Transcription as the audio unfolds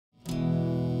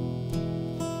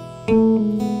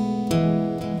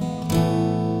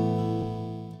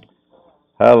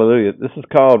Hallelujah. This is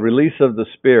called release of the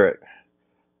spirit.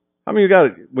 I mean,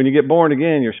 when you get born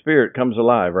again, your spirit comes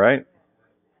alive, right?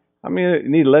 I mean, you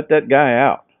need to let that guy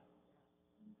out.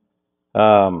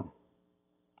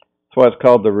 That's why it's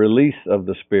called the release of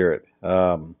the spirit.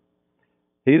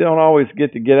 He don't always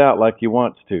get out like he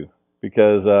wants to,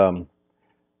 because a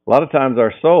lot of times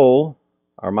our soul,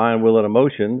 our mind, will, and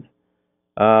emotions,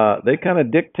 they kind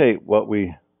of dictate what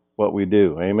we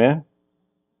do. Amen.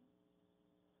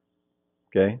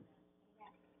 Okay.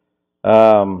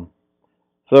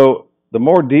 So the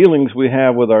more dealings we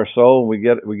have with our soul, we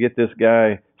get this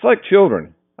guy. It's like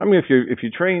children. I mean, if you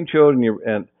train children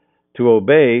and to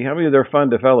obey, how many they're fun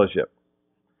to fellowship?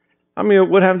 I mean,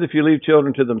 what happens if you leave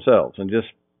children to themselves and just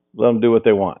let them do what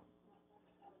they want?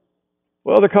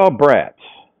 Well, they're called brats.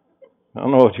 I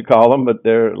don't know what you call them, but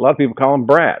a lot of people call them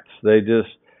brats.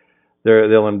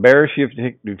 They'll embarrass you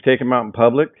if you take them out in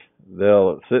public.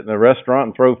 They'll sit in a restaurant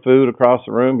and throw food across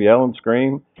the room, yell and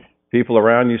scream. People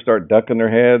around you start ducking their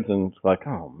heads, and it's like,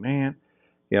 oh man,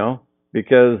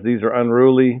 because these are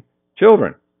unruly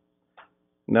children.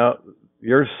 Now,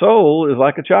 your soul is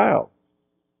like a child,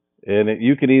 and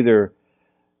you can either.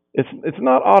 It's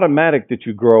not automatic that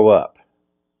you grow up.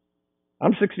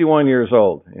 I'm 61 years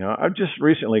old. I just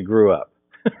recently grew up.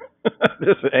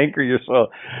 Just anchor your soul.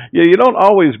 Yeah, you don't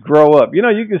always grow up. You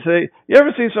can say, you ever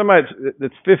see somebody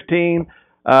that's 15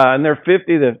 and they're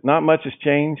 50 that not much has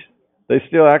changed? They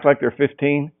still act like they're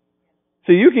 15.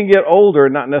 So you can get older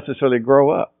and not necessarily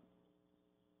grow up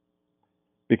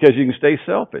because you can stay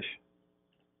selfish.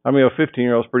 I mean, a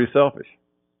 15-year-old is pretty selfish.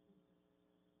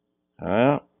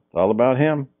 It's all about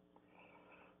him.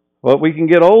 Well, we can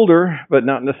get older, but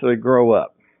not necessarily grow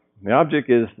up. The object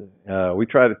is, we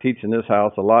try to teach in this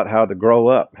house a lot how to grow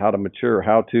up, how to mature,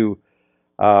 how to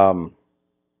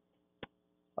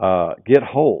get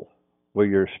whole, where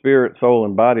your spirit, soul,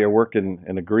 and body are working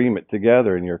in agreement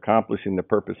together, and you're accomplishing the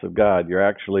purpose of God. You're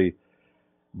actually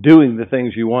doing the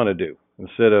things you want to do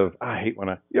instead of, I hate when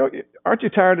aren't you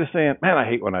tired of saying, man, I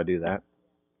hate when I do that?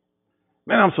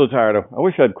 Man, I'm so tired of, I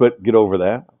wish I'd get over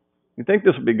that. You think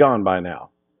this would be gone by now?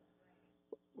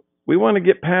 We want to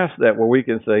get past that where we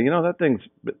can say, that thing's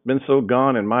been so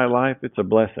gone in my life, it's a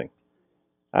blessing.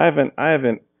 I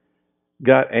haven't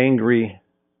got angry,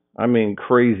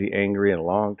 crazy angry in a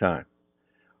long time.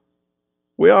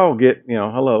 We all get, we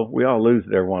all lose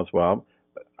it every once in a while.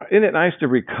 Isn't it nice to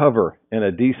recover in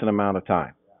a decent amount of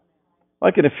time?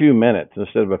 Like in a few minutes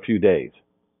instead of a few days.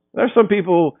 There's some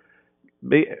people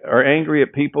are angry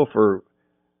at people for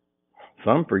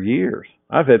years.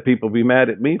 I've had people be mad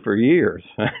at me for years.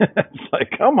 It's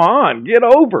like, come on, get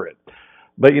over it.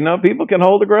 But people can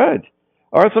hold a grudge.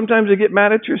 Or sometimes you get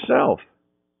mad at yourself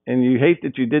and you hate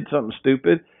that you did something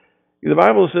stupid. The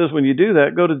Bible says when you do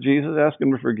that, go to Jesus, ask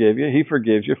him to forgive you. He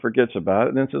forgives you, forgets about it,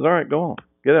 and then says, all right, go on.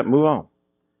 Get up, move on.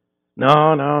 No,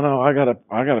 I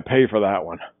gotta pay for that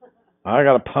one. I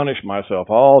gotta punish myself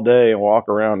all day and walk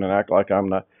around and act like I'm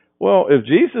not. Well, if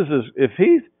Jesus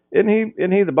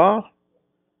isn't he the boss?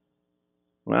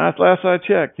 Well, last I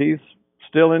checked, he's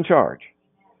still in charge.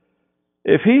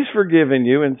 If he's forgiven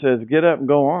you and says, get up and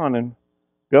go on and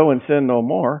go and sin no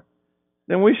more,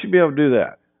 then we should be able to do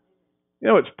that.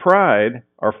 It's pride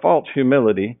or false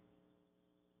humility.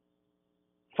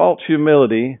 False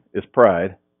humility is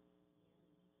pride.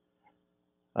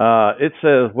 It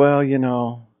says, well,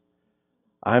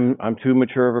 I'm too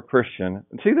mature of a Christian.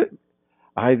 And see that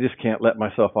I just can't let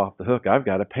myself off the hook. I've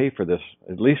got to pay for this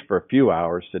at least for a few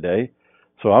hours today.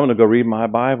 So I'm going to go read my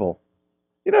Bible.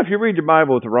 If you read your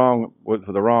Bible with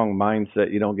the wrong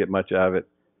mindset, you don't get much out of it.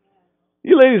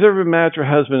 You ladies ever been mad at your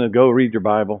husband and go read your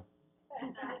Bible?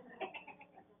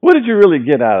 What did you really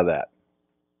get out of that?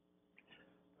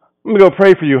 I'm going to go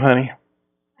pray for you, honey.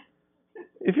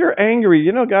 If you're angry,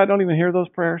 God don't even hear those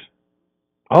prayers.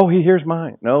 Oh, he hears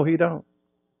mine. No, he don't.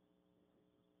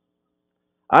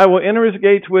 I will enter his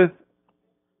gates with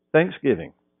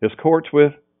thanksgiving, his courts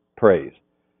with praise.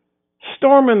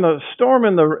 Storm in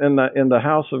the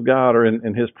house of God or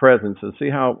in his presence and see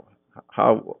how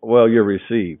well you're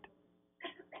received.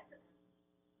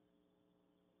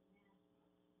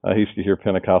 I used to hear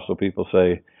Pentecostal people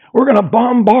say, we're going to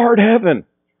bombard heaven.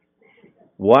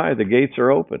 Why? The gates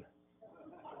are open.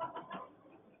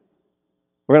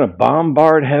 We're going to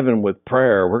bombard heaven with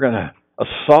prayer. We're going to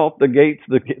assault the gates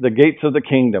of the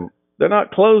kingdom. They're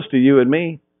not closed to you and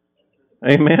me.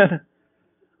 Amen.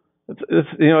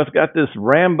 It's got this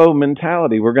Rambo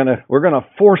mentality. We're gonna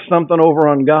force something over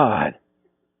on God.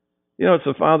 It's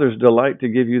the Father's delight to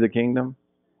give you the kingdom.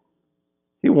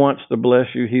 He wants to bless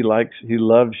you. He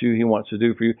loves you. He wants to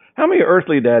do for you. How many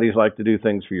earthly daddies like to do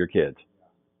things for your kids?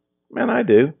 Man, I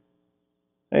do.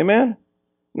 Amen?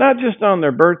 Not just on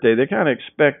their birthday. They kind of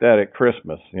expect that at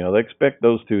Christmas. They expect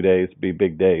those 2 days to be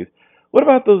big days. What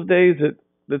about those days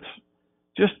that's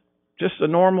just a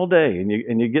normal day,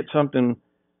 and you get something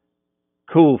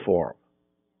cool for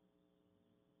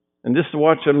them, and just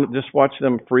watch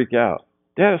them freak out.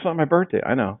 Dad, it's not my birthday.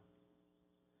 I know.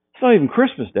 It's not even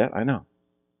Christmas, Dad. I know.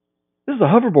 This is a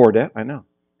hoverboard, Dad. I know.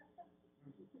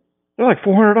 They're like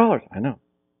 $400. I know.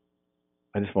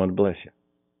 I just wanted to bless you.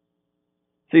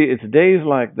 See, it's days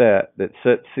like that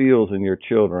set seals in your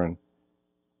children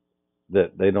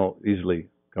that they don't easily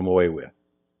come away with.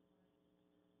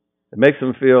 It makes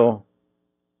them feel,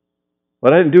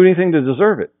 but I didn't do anything to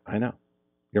deserve it. I know.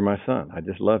 You're my son. I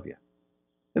just love you.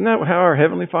 Isn't that how our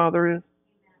Heavenly Father is?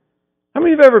 How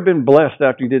many of you have ever been blessed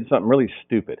after you did something really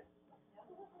stupid?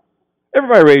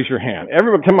 Everybody raise your hand.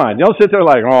 Everybody, come on. Don't sit there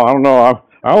like, oh, I don't know.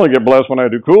 I only get blessed when I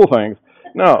do cool things.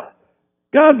 No.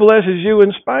 God blesses you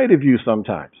in spite of you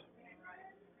sometimes.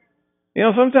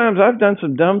 Sometimes I've done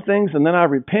some dumb things, and then I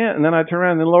repent, and then I turn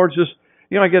around, and the Lord's just,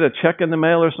 I get a check in the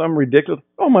mail or something ridiculous.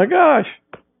 Oh, my gosh.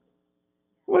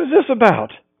 What is this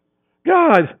about?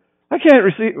 God, I can't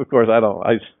receive. Of course, I don't.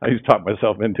 I just talk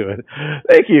myself into it.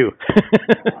 Thank you.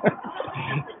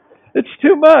 It's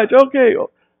too much. Okay.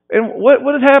 And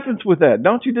what happens with that?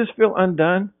 Don't you just feel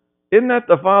undone? Isn't that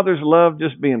the Father's love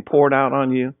just being poured out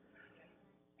on you?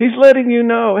 He's letting you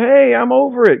know, hey, I'm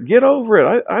over it. Get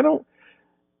over it. I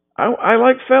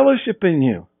like fellowshipping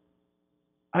you.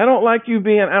 I don't like you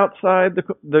being outside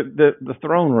the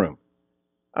throne room.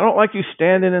 I don't like you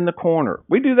standing in the corner.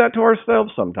 We do that to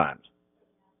ourselves sometimes.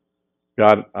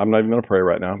 God, I'm not even going to pray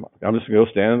right now. I'm just going to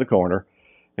go stand in the corner.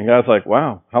 And God's like,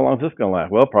 wow, how long is this going to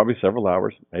last? Well, probably several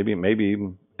hours, maybe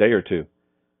even a day or two.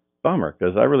 Bummer,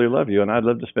 because I really love you and I'd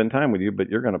love to spend time with you, but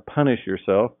you're going to punish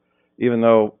yourself, even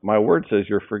though my word says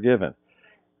you're forgiven.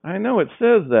 I know it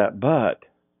says that, but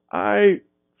I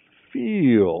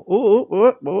feel.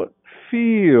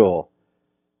 Feel.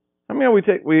 I mean,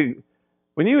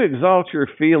 when you exalt your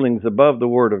feelings above the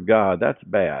word of God, that's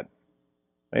bad.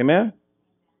 Amen?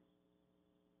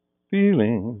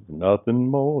 Feelings, nothing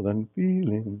more than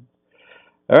feelings.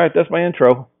 All right, that's my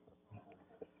intro.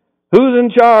 Who's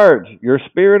in charge? Your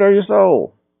spirit or your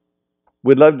soul?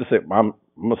 We'd love to say, I'm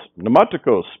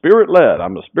pneumatico, spirit-led.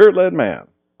 I'm a spirit-led man.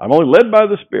 I'm only led by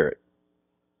the Spirit.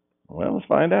 Well, let's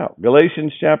find out.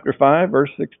 Galatians chapter 5,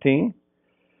 verse 16.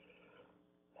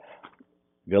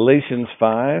 Galatians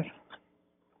 5.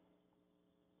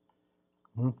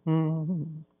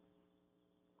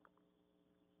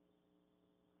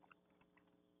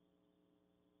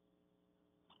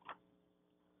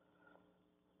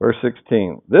 Verse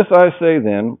 16. This I say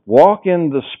then, walk in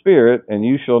the Spirit, and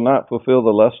you shall not fulfill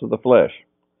the lust of the flesh.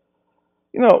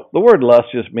 The word lust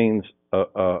just means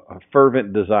a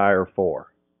fervent desire for.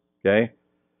 Okay?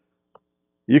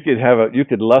 You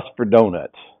could lust for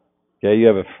donuts. Okay? You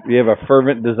have a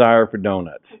fervent desire for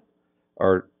donuts,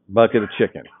 or bucket of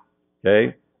chicken.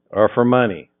 Okay? Or for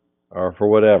money, or for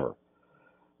whatever.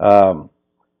 So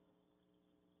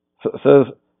it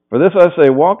says, for this I say,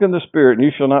 walk in the Spirit, and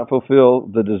you shall not fulfill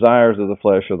the desires of the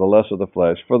flesh, or the lust of the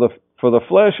flesh. For the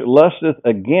flesh lusteth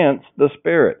against the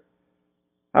Spirit.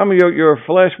 How many of your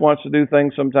flesh wants to do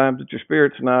things sometimes that your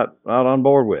spirit's not on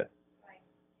board with?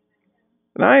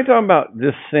 And I ain't talking about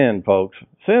just sin, folks.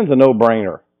 Sin's a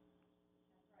no-brainer.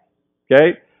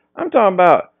 Okay? I'm talking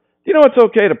about, it's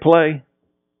okay to play?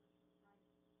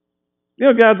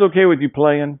 God's okay with you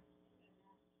playing?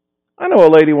 I know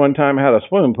a lady one time had a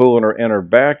swimming pool in her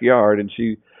backyard, and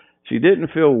she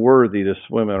didn't feel worthy to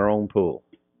swim in her own pool.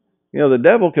 The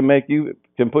devil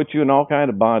can put you in all kind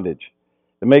of bondage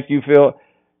to make you feel,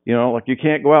 like you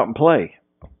can't go out and play.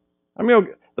 I mean,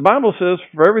 the Bible says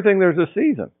for everything there's a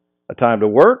season, a time to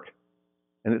work,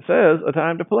 and it says a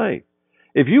time to play.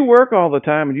 If you work all the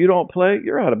time and you don't play,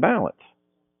 you're out of balance.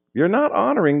 You're not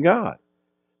honoring God.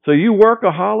 So you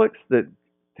workaholics that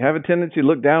have a tendency to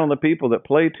look down on the people that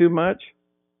play too much,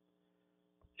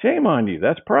 shame on you.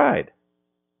 That's pride.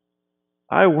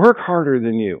 I work harder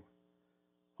than you.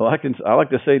 Well, I like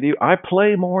to say to you, I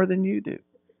play more than you do.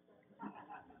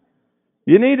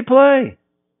 You need to play.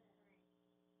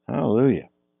 Hallelujah.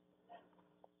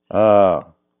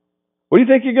 What do you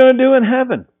think you're going to do in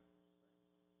heaven?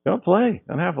 Go play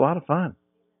and have a lot of fun.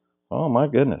 Oh, my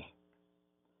goodness.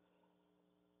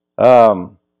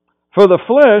 For the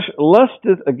flesh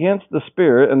lusteth against the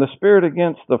Spirit, and the Spirit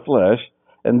against the flesh,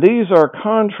 and these are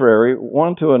contrary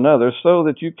one to another, so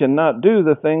that you cannot do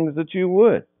the things that you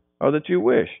would, or that you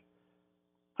wish.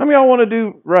 How many of y'all want to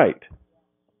do right?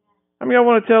 How many of y'all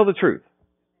want to tell the truth?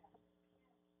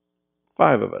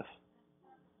 5 of us.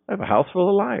 I have a house full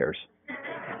of liars.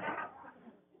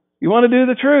 You want to do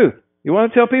the truth. You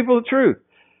want to tell people the truth.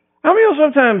 How many of you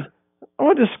sometimes, I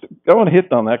want to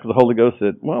hit on that because the Holy Ghost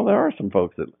said, well, there are some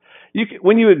folks that,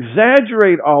 when you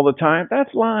exaggerate all the time,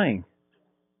 that's lying.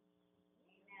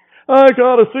 I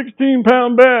caught a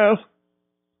 16-pound bass.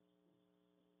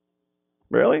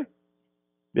 Really?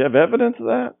 You have evidence of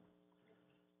that?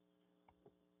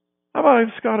 How about I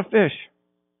just caught a fish?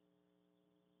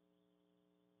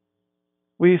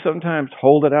 We sometimes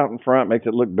hold it out in front, makes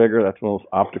it look bigger. That's one of those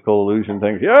optical illusion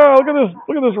things. Yeah, look at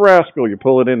this rascal. You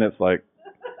pull it in, it's like,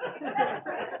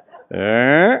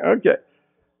 okay.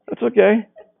 That's okay.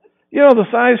 You know, the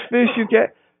size fish you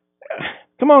get.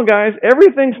 Come on, guys.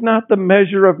 Everything's not the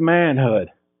measure of manhood.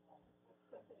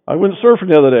 I went surfing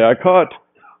the other day. I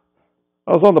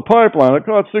was on the pipeline. I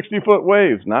caught 60-foot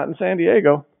waves. Not in San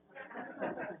Diego.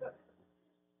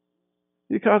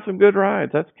 You caught some good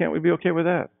rides. Can't we be okay with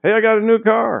that? Hey, I got a new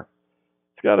car.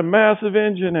 It's got a massive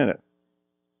engine in it.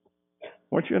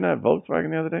 Weren't you in that Volkswagen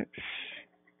the other day?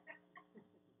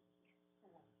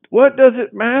 What does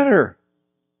it matter?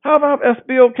 How about us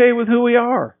be okay with who we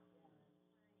are?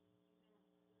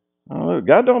 Oh,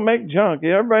 God don't make junk.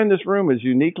 Everybody in this room is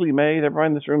uniquely made. Everybody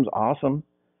in this room is awesome.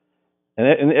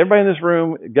 And everybody in this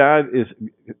room,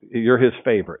 you're His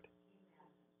favorite.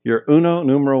 You're uno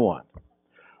numero one.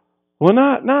 Well,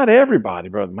 not everybody,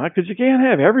 Brother Mike, because you can't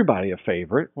have everybody a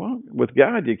favorite. Well, with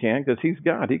God you can, because He's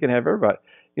God. He can have everybody.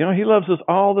 You know, He loves us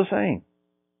all the same.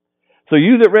 So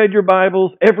you that read your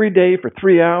Bibles every day for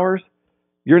 3 hours,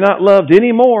 you're not loved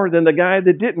any more than the guy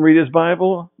that didn't read his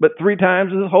Bible but 3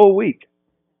 times this whole week.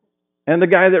 And the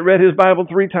guy that read his Bible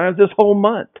 3 times this whole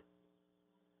month.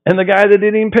 And the guy that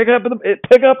didn't even pick up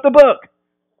the book.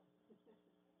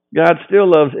 God still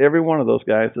loves every one of those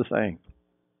guys the same.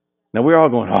 Now we're all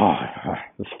going,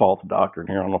 this false doctrine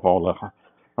here. I don't know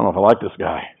if I like this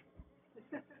guy.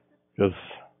 Because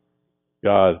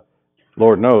God,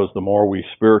 Lord knows, the more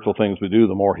spiritual things we do,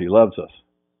 the more He loves us.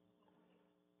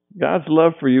 God's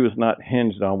love for you is not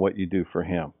hinged on what you do for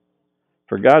Him.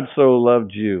 For God so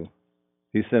loved you,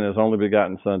 He sent His only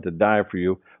begotten Son to die for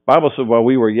you. The Bible says, while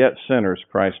we were yet sinners,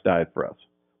 Christ died for us.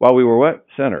 While we were what?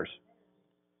 Sinners.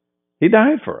 He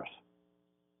died for us.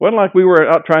 It wasn't like we were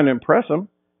out trying to impress Him.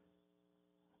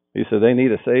 He said, they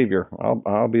need a Savior.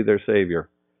 I'll be their Savior.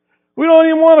 We don't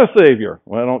even want a Savior.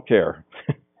 Well, I don't care.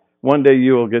 One day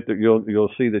you'll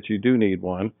see that you do need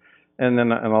one, and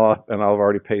I'll have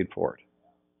already paid for it.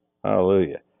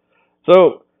 Hallelujah.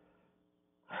 So,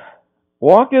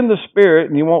 walk in the Spirit,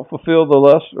 and you won't fulfill the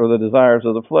lust or the desires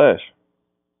of the flesh.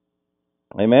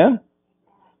 Amen?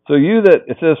 So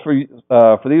it says, for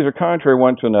these are contrary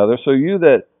one to another, so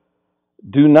that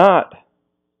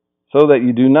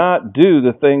you do not do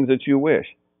the things that you wish.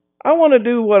 I want to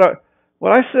do what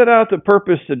I set out the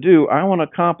purpose to do. I want to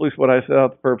accomplish what I set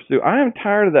out the purpose to do. I am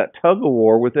tired of that tug of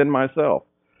war within myself.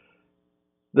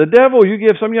 The devil,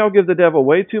 some of y'all give the devil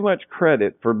way too much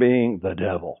credit for being the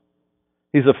devil.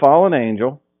 He's a fallen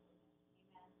angel.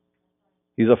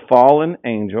 He's a fallen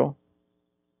angel.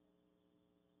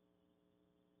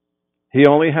 He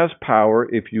only has power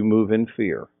if you move in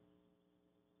fear.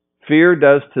 Fear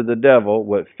does to the devil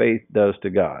what faith does to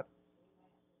God.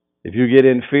 If you get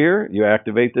in fear, you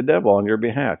activate the devil on your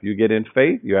behalf. You get in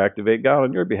faith, you activate God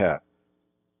on your behalf.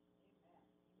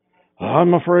 Oh,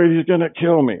 I'm afraid he's going to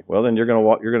kill me. Well, then you're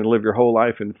going to live your whole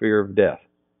life in fear of death.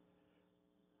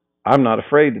 I'm not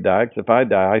afraid to die, because if I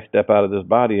die, I step out of this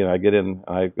body and I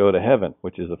go to heaven,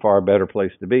 which is a far better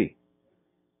place to be.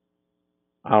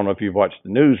 I don't know if you've watched the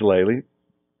news lately.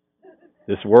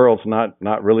 This world's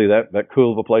not really that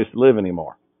cool of a place to live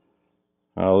anymore.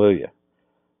 Hallelujah.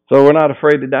 So we're not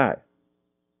afraid to die.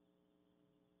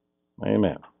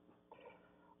 Amen.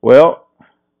 Well,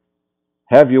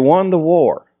 have you won the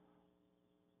war?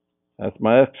 That's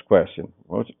my next question.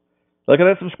 Looking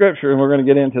at some scripture, and we're going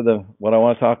to get into what I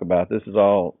want to talk about. This is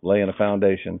all laying a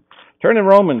foundation. Turn in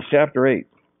Romans chapter 8.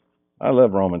 I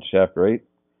love Romans chapter 8.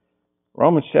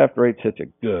 Romans chapter 8 is such a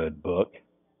good book.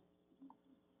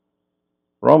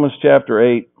 Romans chapter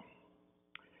 8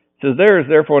 says, there is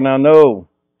therefore now no.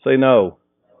 Say no.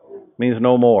 Means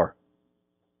no more.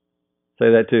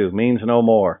 Say that too. Means no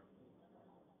more.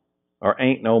 Or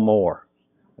ain't no more.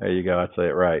 There you go. I'd say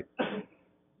it right.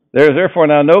 There is therefore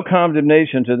now no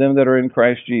condemnation to them that are in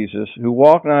Christ Jesus, who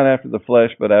walk not after the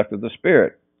flesh, but after the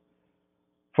Spirit.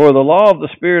 For the law of the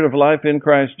Spirit of life in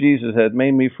Christ Jesus had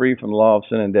made me free from the law of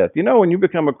sin and death. You know, when you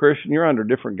become a Christian, you're under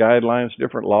different guidelines,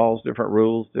 different laws, different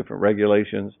rules, different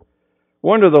regulations.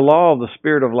 We're under the law of the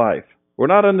Spirit of life. We're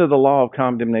not under the law of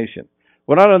condemnation.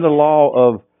 We're not under the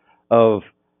law of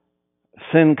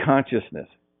sin consciousness.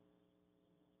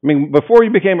 I mean, before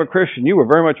you became a Christian, you were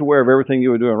very much aware of everything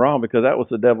you were doing wrong because that was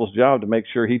the devil's job to make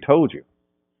sure he told you.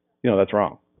 You know, that's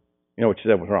wrong. You know what you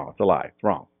said was wrong. It's a lie. It's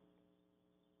wrong.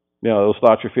 You know, those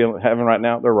thoughts you're having right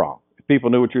now, they're wrong. If people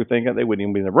knew what you were thinking, they wouldn't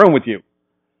even be in the room with you.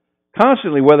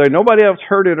 Constantly, whether nobody else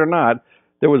heard it or not,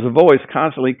 there was a voice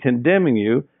constantly condemning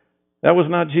you. That was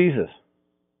not Jesus.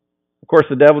 Of course,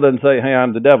 the devil doesn't say, hey,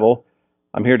 I'm the devil.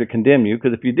 I'm here to condemn you.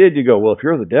 Because if you did, you go, well, if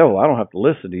you're the devil, I don't have to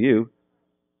listen to you.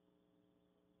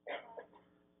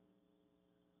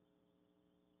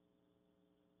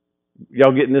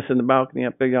 Y'all getting this in the balcony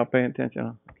up there? Y'all paying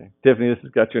attention? Okay. Tiffany, this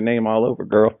has got your name all over,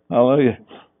 girl. Hallelujah.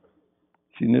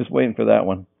 She's just waiting for that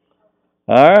one.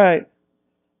 All right.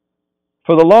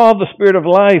 For the law of the Spirit of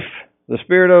life, the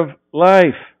Spirit of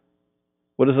life.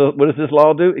 What does this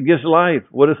law do? It gives life.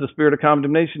 What does the Spirit of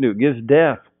condemnation do? It gives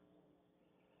death.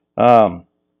 All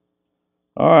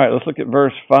right, let's look at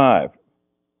verse 5.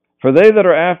 For they that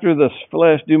are after the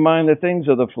flesh do mind the things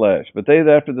of the flesh, but they that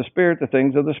are after the Spirit, the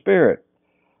things of the Spirit.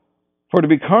 For to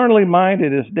be carnally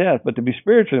minded is death, but to be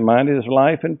spiritually minded is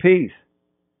life and peace.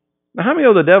 Now, how many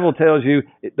of the devil tells you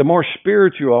the more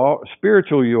spiritual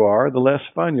you are, the less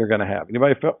fun you're going to have?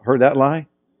 Anybody heard that lie?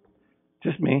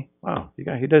 Just me. Wow, he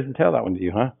doesn't tell that one to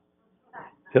you, huh?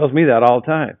 Tells me that all the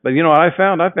time. But you know what I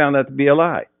found? I found that to be a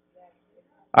lie.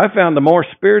 I found the more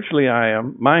spiritually I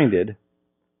am minded,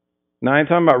 now I'm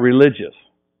talking about religious.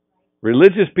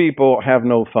 Religious people have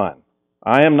no fun.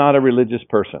 I am not a religious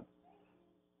person.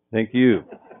 Thank you.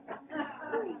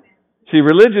 See,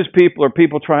 religious people are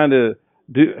people trying to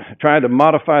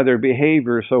modify their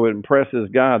behavior so it impresses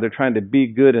God. They're trying to be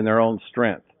good in their own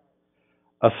strength.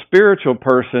 A spiritual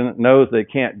person knows they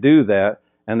can't do that,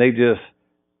 and they just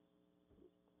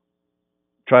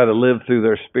try to live through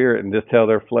their spirit and just tell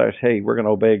their flesh, hey, we're going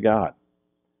to obey God.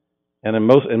 And in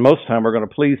most time, we're going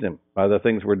to please Him by the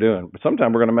things we're doing. But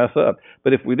sometimes we're going to mess up.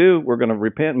 But if we do, we're going to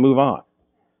repent and move on.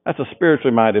 That's a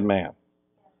spiritually minded man.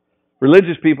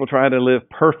 Religious people try to live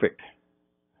perfect.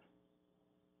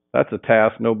 That's a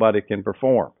task nobody can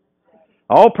perform.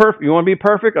 You want to be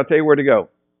perfect? I'll tell you where to go.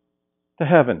 To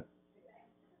heaven.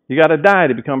 You got to die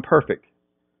to become perfect.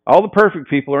 All the perfect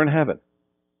people are in heaven.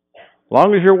 As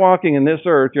long as you're walking in this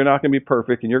earth, you're not going to be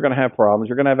perfect, and you're going to have problems,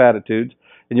 you're going to have attitudes,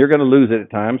 and you're going to lose it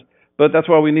at times. But that's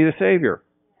why we need a Savior.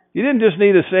 You didn't just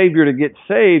need a Savior to get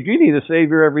saved. You need a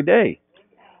Savior every day.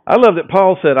 I love that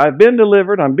Paul said, I've been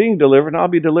delivered, I'm being delivered, and I'll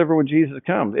be delivered when Jesus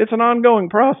comes. It's an ongoing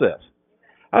process.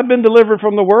 I've been delivered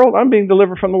from the world. I'm being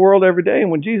delivered from the world every day.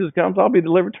 And when Jesus comes, I'll be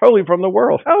delivered totally from the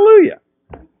world. Hallelujah.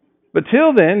 But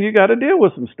till then, you got to deal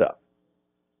with some stuff.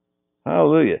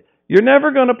 Hallelujah. You're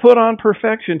never going to put on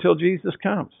perfection till Jesus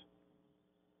comes.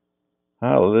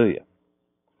 Hallelujah.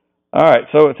 All right,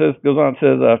 so it goes on, it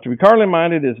says, to be carnally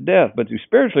minded is death, but to be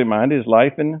spiritually minded is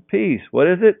life and peace. What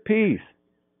is it? Peace.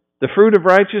 The fruit of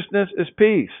righteousness is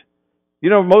peace. You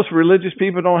know, most religious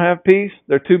people don't have peace.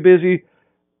 They're too busy.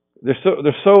 They're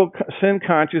so sin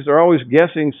conscious. They're always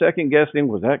guessing, second guessing.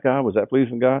 Was that God? Was that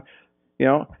pleasing God? You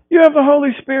know, you have the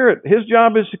Holy Spirit. His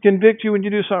job is to convict you when you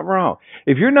do something wrong.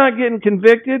 If you're not getting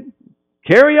convicted,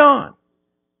 carry on.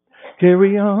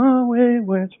 Carry on,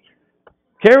 wayward.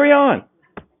 Carry on.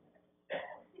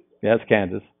 Yeah, it's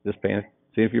Kansas.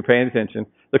 See if you're paying attention.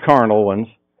 The carnal ones.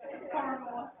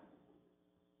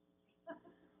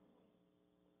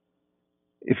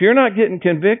 If you're not getting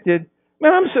convicted,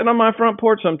 man, I'm sitting on my front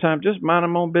porch sometimes, just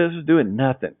minding my own business, doing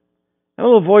nothing. And a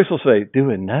little voice will say,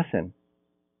 doing nothing.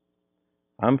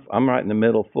 I'm right in the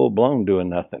middle, full blown doing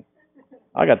nothing.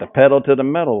 I got the pedal to the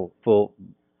metal full.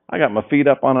 I got my feet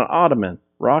up on an ottoman,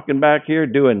 rocking back here,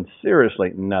 doing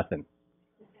seriously nothing.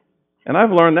 And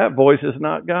I've learned that voice is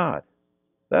not God.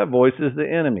 That voice is the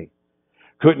enemy.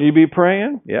 Couldn't you be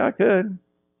praying? Yeah, I could.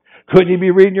 Couldn't you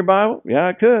be reading your Bible? Yeah,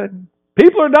 I could.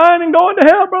 People are dying and going to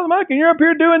hell, Brother Mike, and you're up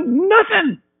here doing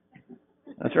nothing.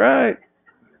 That's right.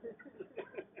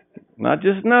 Not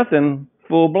just nothing,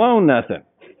 full-blown nothing.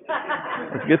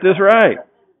 Let's get this right.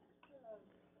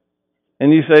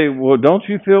 And you say, well, don't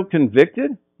you feel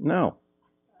convicted? No.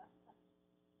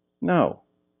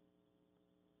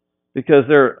 Because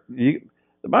the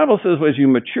Bible says, as you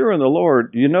mature in the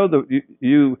Lord, you know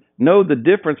the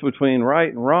difference between right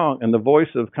and wrong, and the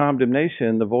voice of condemnation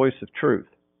and the voice of truth.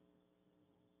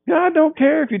 God don't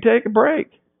care if you take a break.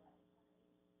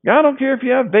 God don't care if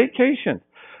you have vacation.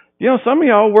 You know, some of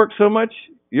y'all work so much,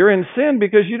 you're in sin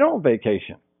because you don't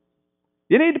vacation.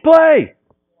 You need to play.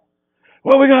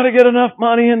 Well, we got to get enough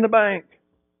money in the bank.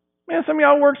 Man, some of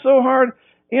y'all work so hard.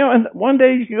 You know, and one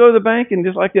day you can go to the bank and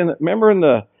just like remember in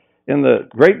the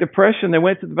Great Depression, they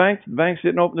went to the banks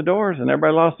didn't open the doors and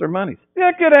everybody lost their money.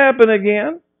 That could happen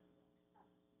again.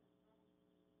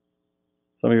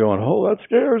 Some of you are going, oh, that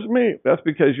scares me. That's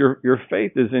because your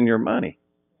faith is in your money.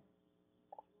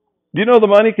 Do you know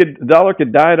the dollar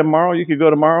could die tomorrow? You could go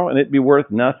tomorrow and it'd be worth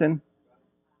nothing.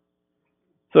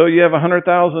 So you have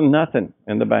 100,000 nothing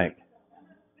in the bank,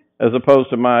 as opposed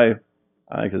to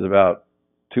I think it's about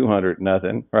 200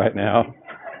 nothing right now.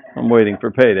 I'm waiting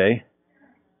for payday.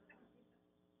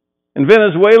 In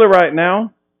Venezuela right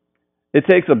now, it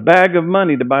takes a bag of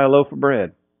money to buy a loaf of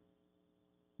bread.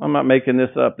 I'm not making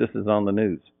this up. This is on the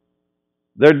news.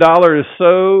 Their dollar is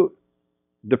so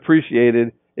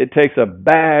depreciated, it takes a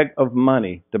bag of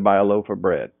money to buy a loaf of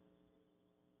bread.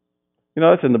 You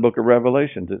know, that's in the book of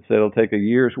Revelations. It said it'll take a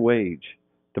year's wage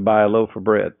to buy a loaf of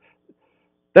bread.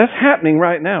 That's happening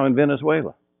right now in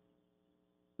Venezuela.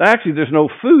 Actually, there's no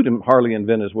food hardly in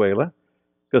Venezuela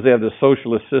because they have this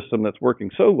socialist system that's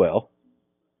working so well.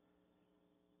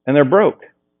 And they're broke.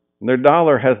 And their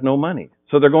dollar has no money.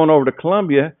 So they're going over to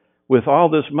Colombia with all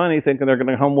this money thinking they're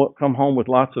going to come home with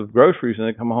lots of groceries, and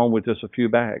they come home with just a few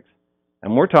bags.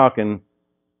 And we're talking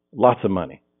lots of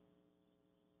money.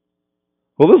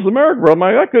 Well, this is America,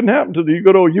 brother. That couldn't happen to the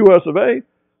good old U.S. of A.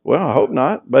 Well, I hope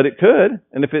not, but it could.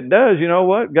 And if it does, you know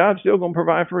what? God's still going to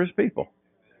provide for his people.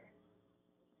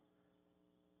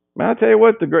 Man, I tell you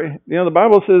what, the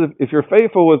Bible says if you're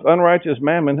faithful with unrighteous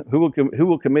mammon, who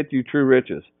will commit you true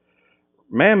riches?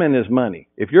 Mammon is money.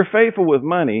 If you're faithful with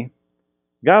money,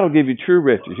 God will give you true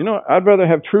riches. You know, I'd rather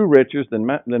have true riches than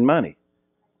money.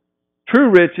 True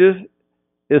riches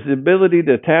is the ability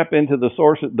to tap into the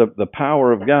source, the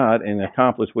power of God, and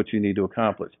accomplish what you need to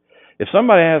accomplish. If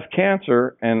somebody has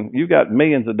cancer and you've got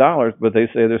millions of dollars, but they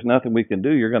say there's nothing we can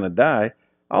do, you're going to die,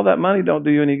 all that money don't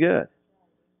do you any good.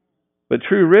 But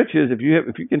true riches, if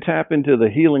you can tap into the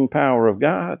healing power of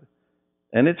God,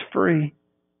 and it's free.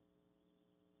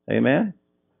 Amen.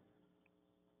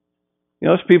 You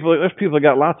know, there's people that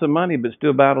got lots of money but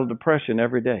still battle depression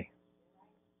every day.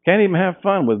 Can't even have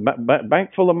fun with bank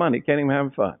full of money. Can't even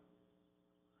have fun.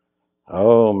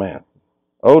 Oh man.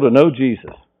 Oh, to know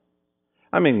Jesus.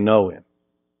 I mean, know him,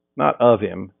 not of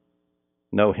him.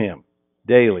 Know him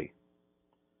daily.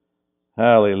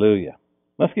 Hallelujah.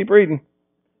 Let's keep reading.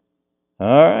 All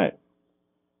right.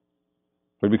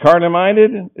 For to be carnally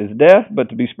minded is death, but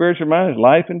to be spiritually minded is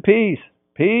life and peace.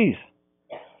 Peace.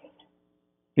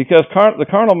 Because the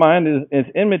carnal mind is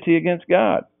enmity against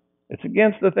God. It's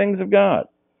against the things of God.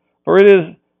 For it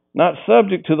is not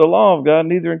subject to the law of God,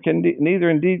 neither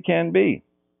indeed can be.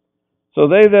 So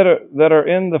they that are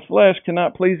in the flesh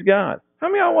cannot please God. How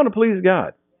many of y'all want to please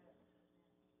God?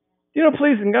 You know,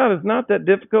 pleasing God is not that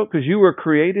difficult because you were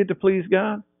created to please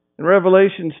God. In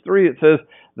Revelations 3, it says,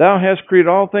 Thou hast created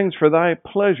all things for thy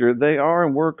pleasure. They are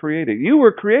and were created. You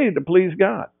were created to please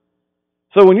God.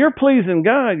 So when you're pleasing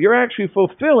God, you're actually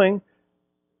fulfilling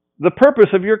the purpose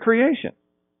of your creation.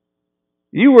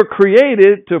 You were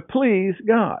created to please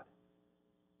God.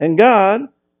 And God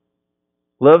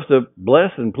loves to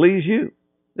bless and please you.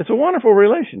 It's a wonderful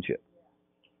relationship.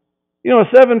 You know, a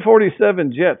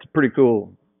 747 jet's a pretty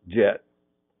cool jet.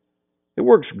 It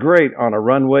works great on a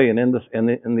runway and in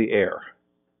the air.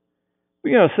 But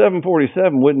you know,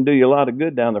 747 wouldn't do you a lot of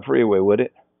good down the freeway, would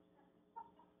it?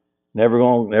 Never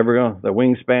going. The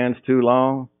wingspan's too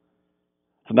long.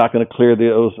 It's not going to clear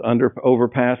those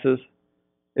overpasses.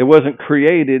 It wasn't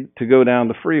created to go down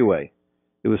the freeway.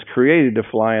 It was created to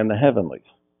fly in the heavenlies.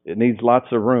 It needs lots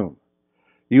of room.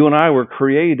 You and I were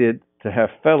created to have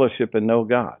fellowship and know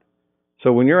God.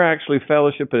 So when you're actually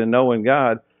fellowshipping and knowing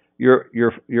God,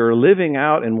 you're living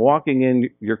out and walking in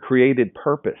your created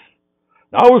purpose.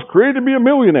 I was created to be a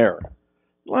millionaire.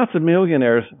 Lots of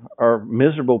millionaires are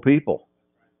miserable people.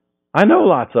 I know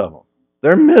lots of them.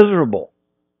 They're miserable.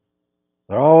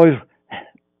 They're always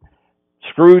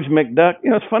Scrooge McDuck. You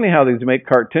know, it's funny how these make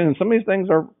cartoons. Some of these things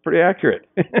are pretty accurate.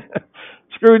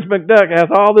 Scrooge McDuck has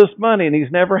all this money and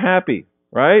he's never happy,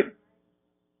 right?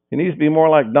 He needs to be more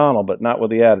like Donald, but not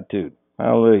with the attitude.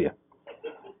 Hallelujah.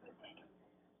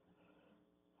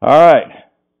 All right.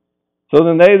 So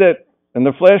then they that in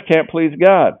the flesh can't please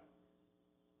God.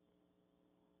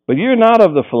 But you're not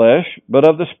of the flesh, but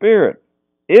of the Spirit.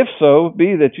 If so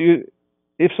be that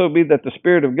the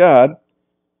Spirit of God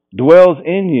dwells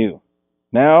in you.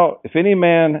 Now, if any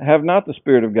man have not the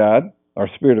Spirit of God, or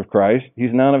Spirit of Christ,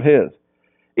 he's none of his.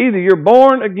 Either you're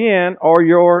born again or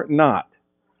you're not.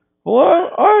 Well,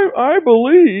 I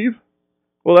believe.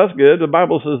 Well, that's good. The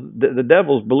Bible says the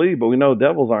devils believe, but we know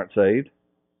devils aren't saved.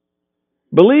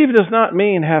 Believe does not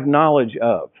mean have knowledge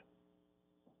of.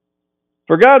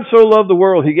 For God so loved the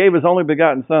world, he gave his only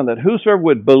begotten Son, that whosoever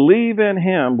would believe in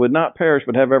him would not perish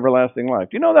but have everlasting life.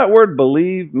 Do you know that word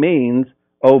believe means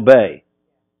obey?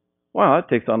 Wow, that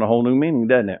takes on a whole new meaning,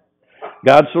 doesn't it?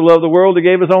 God so loved the world, He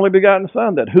gave His only begotten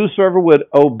Son, that whosoever would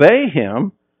obey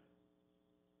Him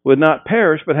would not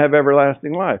perish but have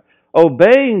everlasting life.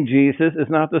 Obeying Jesus is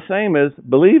not the same as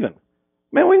believing.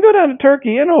 Man, we can go down to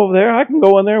Turkey Inn over there. I can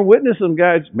go in there and witness some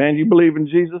guys. Man, you believe in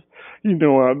Jesus? You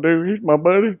know I do. He's my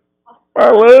buddy.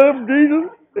 I love Jesus.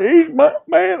 He's my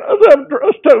man.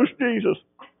 Let's toast Jesus.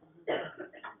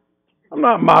 I'm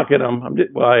not mocking him.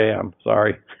 Well, I am.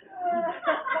 Sorry.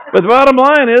 But the bottom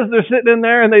line is they're sitting in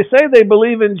there and they say they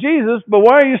believe in Jesus, but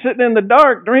why are you sitting in the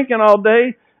dark drinking all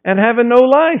day and having no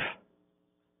life?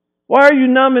 Why are you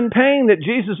numb in pain that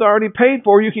Jesus already paid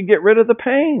for? You can get rid of the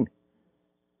pain.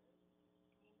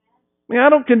 I mean, I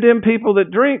don't condemn people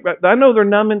that drink, but I know they're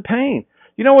numb in pain.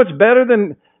 You know what's better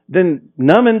than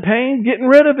numb in pain? Getting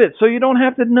rid of it so you don't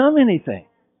have to numb anything.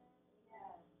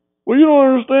 Well, you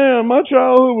don't understand. My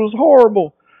childhood was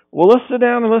horrible. Well, let's sit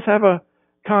down and let's have a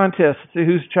contest to see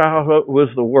whose childhood was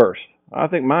the worst. I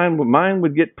think mine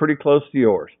would get pretty close to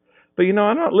yours. But you know,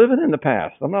 I'm not living in the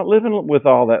past. I'm not living with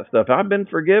all that stuff. I've been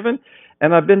forgiven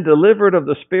and I've been delivered of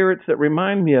the spirits that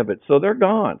remind me of it. So they're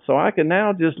gone. So I can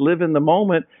now just live in the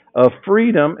moment of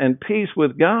freedom and peace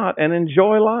with God and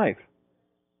enjoy life.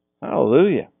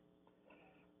 Hallelujah.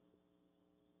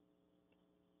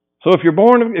 So if you're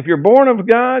born of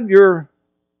God, you're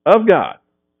of God.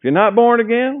 If you're not born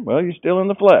again, well, you're still in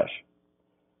the flesh.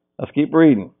 Let's keep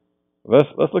reading.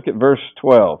 Let's look at verse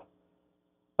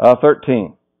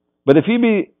 13. But if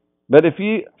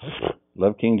you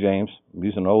love King James, I'm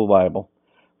using an old Bible.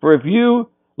 For if you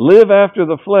live after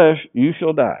the flesh, you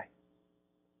shall die.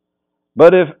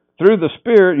 But if through the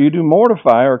Spirit you do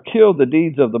mortify or kill the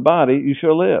deeds of the body, you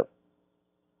shall live.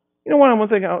 You know what? One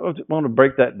thing I want to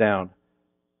break that down.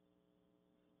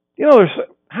 You know,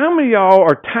 how many of y'all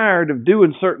are tired of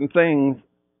doing certain things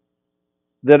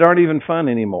that aren't even fun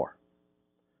anymore?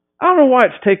 I don't know why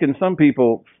it's taken some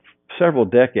people several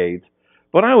decades.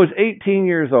 When I was 18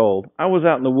 years old, I was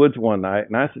out in the woods one night,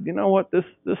 and I said, you know what, this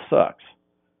sucks.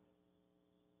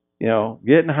 You know,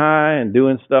 getting high and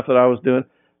doing stuff that I was doing,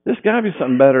 there's got to be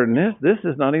something better than this. This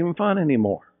is not even fun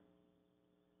anymore.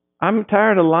 I'm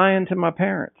tired of lying to my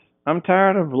parents. I'm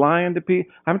tired of lying to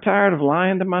people. I'm tired of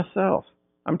lying to myself.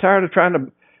 I'm tired of trying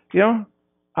to,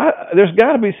 there's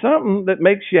got to be something that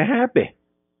makes you happy.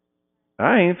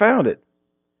 I ain't found it.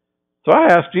 So I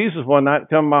asked Jesus one night to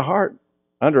come to my heart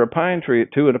under a pine tree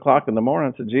at 2 o'clock in the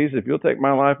morning. I said, Jesus, if you'll take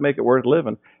my life, make it worth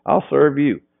living, I'll serve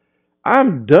you.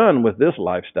 I'm done with this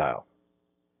lifestyle.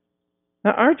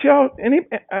 Now,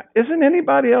 isn't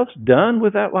anybody else done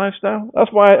with that lifestyle?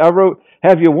 That's why I wrote,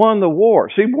 have you won the war?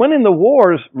 See, winning the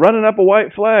war is running up a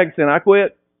white flag saying, I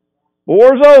quit.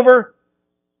 War's over.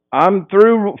 I'm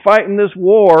through fighting this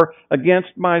war against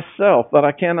myself that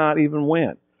I cannot even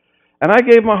win. And I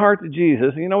gave my heart to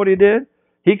Jesus. And you know what He did?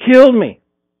 He killed me.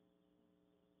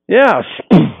 Yeah,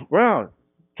 well,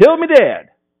 killed me dead.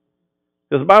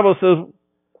 Because the Bible says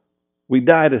we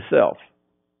die to self.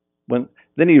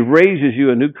 Then He raises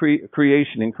you a new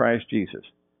creation in Christ Jesus.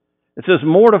 It says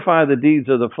mortify the deeds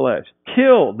of the flesh.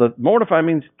 Mortify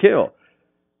means kill.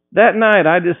 That night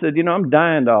I just said, I'm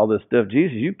dying to all this stuff.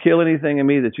 Jesus, you kill anything in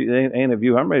me that ain't of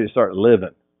you, I'm ready to start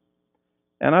living.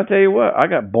 And I tell you what, I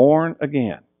got born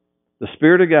again. The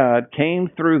Spirit of God came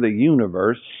through the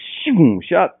universe,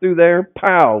 shot through there,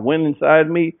 pow, went inside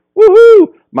me.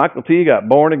 Woohoo! Michael T. got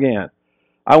born again.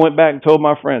 I went back and told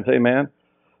my friends, hey man,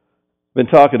 been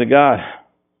talking to God,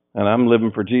 and I'm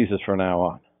living for Jesus from now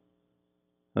on.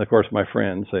 And of course my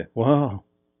friends say, wow,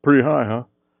 pretty high, huh?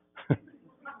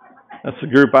 That's the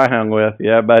group I hung with.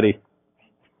 Yeah, buddy.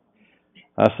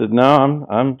 I said, no,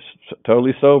 I'm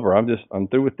totally sober. I'm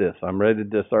through with this. I'm ready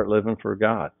to start living for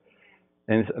God.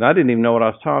 And I didn't even know what I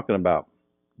was talking about.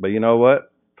 But you know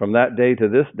what? From that day to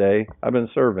this day, I've been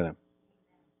serving Him.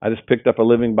 I just picked up a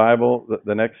Living Bible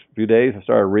the next few days and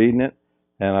started reading it.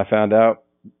 And I found out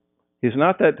it's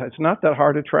not that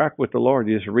hard to track with the Lord.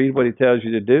 You just read what He tells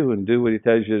you to do and do what He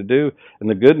tells you to do. And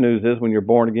the good news is when you're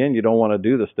born again, you don't want to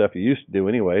do the stuff you used to do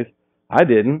anyways. I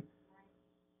didn't.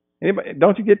 Anybody,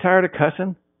 don't you get tired of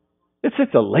cussing? It's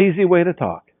just a lazy way to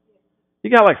talk. You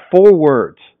got like 4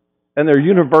 words. And they're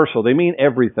universal. They mean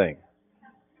everything.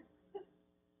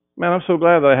 Man, I'm so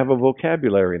glad that I have a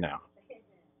vocabulary now.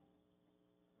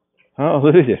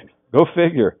 Hallelujah. Go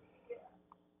figure.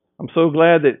 I'm so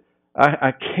glad that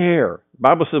I care. The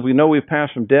Bible says we know we've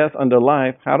passed from death unto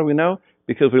life. How do we know?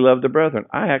 Because we love the brethren.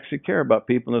 I actually care about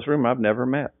people in this room I've never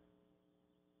met.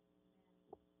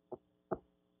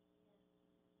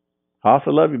 Hoss,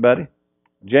 I love you, buddy.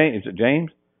 James,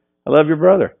 I love your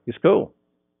brother. He's cool.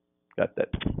 Got that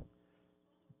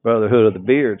brotherhood of the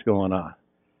beards going on.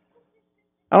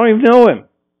 I don't even know him.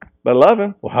 By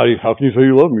loving. Well, how can you say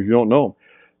you love them if you don't know them?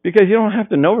 Because you don't have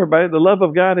to know everybody. The love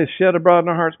of God is shed abroad in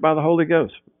our hearts by the Holy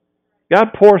Ghost.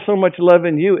 God pours so much love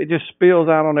in you, it just spills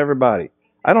out on everybody.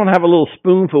 I don't have a little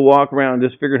spoonful walk around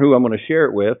just figuring who I'm going to share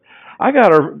it with.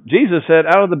 Jesus said,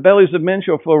 out of the bellies of men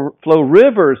shall flow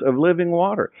rivers of living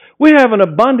water. We have an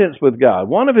abundance with God.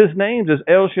 One of His names is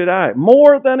El Shaddai.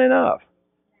 More than enough.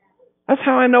 That's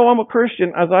how I know I'm a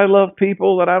Christian, as I love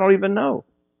people that I don't even know.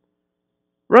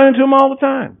 Run into them all the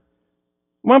time.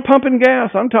 When I'm pumping gas,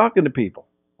 I'm talking to people.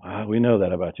 Wow, we know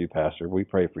that about you, Pastor. We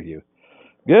pray for you.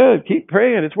 Good. Keep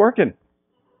praying. It's working.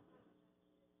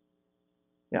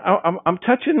 Yeah, I'm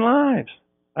touching lives.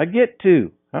 I get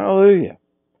to. Hallelujah.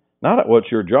 Not at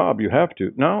what's your job, you have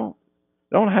to. No,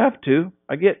 don't have to.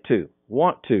 I get to.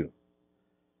 Want to.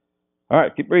 All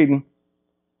right, keep reading.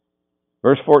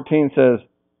 Verse 14 says,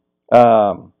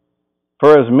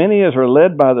 for as many as are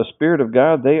led by the Spirit of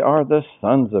God, they are the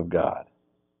sons of God.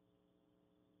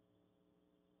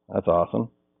 That's awesome.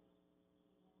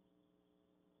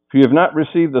 If you have not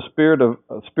received the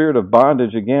spirit of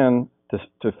bondage again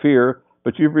to fear,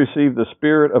 but you've received the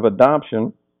spirit of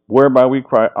adoption, whereby we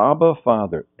cry, Abba,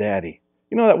 Father, Daddy.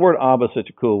 You know that word Abba is such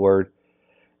a cool word.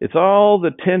 It's all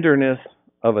the tenderness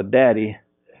of a daddy,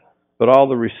 but all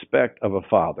the respect of a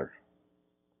father.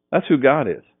 That's who God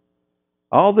is.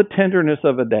 All the tenderness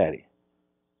of a daddy.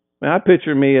 I mean, I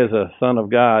picture me as a son of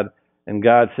God, and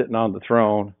God sitting on the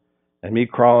throne, and me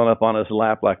crawling up on His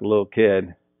lap like a little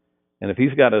kid. And if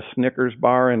He's got a Snickers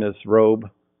bar in His robe,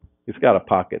 He's got a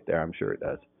pocket there, I'm sure it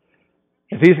does.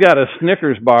 If He's got a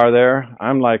Snickers bar there,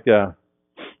 I'm like,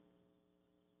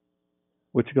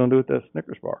 what you going to do with that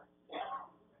Snickers bar?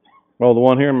 Well, the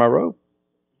one here in my robe?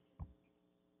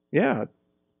 Yeah.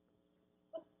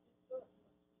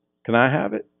 Can I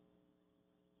have it?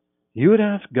 You would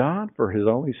ask God for His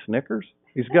only Snickers?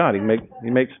 He's God. He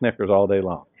makes Snickers all day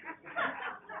long.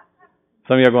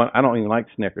 Some of you are going, I don't even like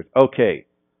Snickers. Okay.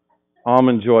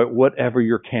 Almond Joy, whatever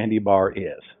your candy bar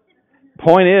is.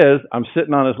 Point is, I'm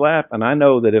sitting on His lap, and I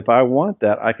know that if I want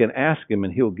that, I can ask Him,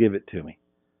 and He'll give it to me.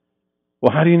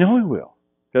 Well, how do you know He will?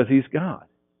 Because He's God.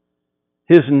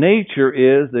 His nature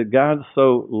is that God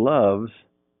so loves,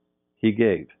 He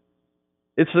gave.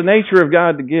 It's the nature of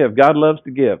God to give. God loves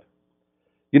to give.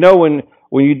 You know,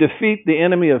 when you defeat the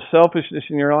enemy of selfishness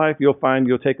in your life, you'll find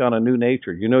you'll take on a new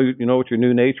nature. You know what your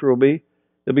new nature will be?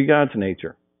 It'll be God's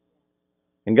nature.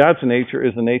 And God's nature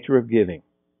is the nature of giving.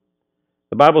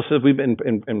 The Bible says we've been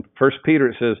in 1 Peter,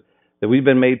 it says that we've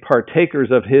been made partakers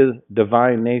of His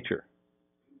divine nature.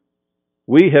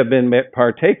 We have been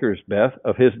partakers, Beth,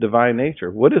 of His divine nature.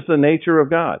 What is the nature of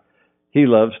God? He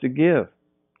loves to give.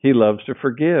 He loves to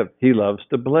forgive. He loves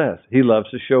to bless. He loves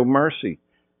to show mercy.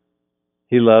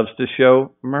 He loves to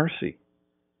show mercy.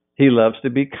 He loves to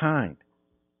be kind.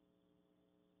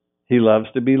 He loves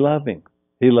to be loving.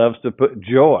 He loves to put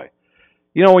joy.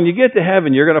 You know, when you get to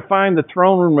heaven, you're going to find the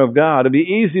throne room of God. It'll be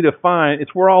easy to find.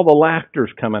 It's where all the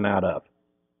laughter's coming out of.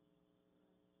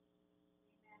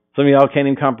 Some of y'all can't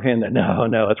even comprehend that. No,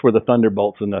 that's where the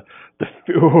thunderbolts and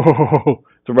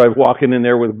somebody walking in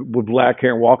there with black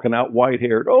hair and walking out white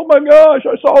haired. Oh my gosh,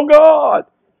 I saw God.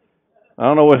 I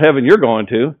don't know what heaven you're going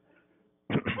to.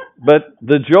 But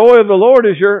the joy of the Lord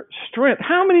is your strength.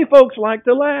 How many folks like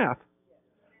to laugh?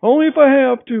 Only if I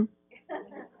have to.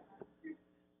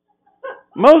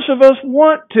 Most of us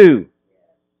want to.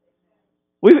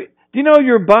 Do you know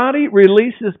your body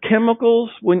releases chemicals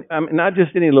when not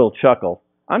just any little chuckle.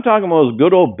 I'm talking about those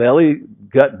good old belly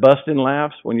gut busting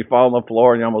laughs when you fall on the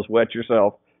floor and you almost wet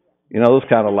yourself. You know, those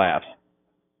kind of laughs.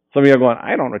 Some of you are going,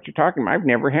 I don't know what you're talking about. I've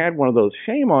never had one of those.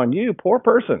 Shame on you, poor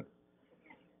person.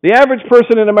 The average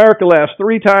person in America laughs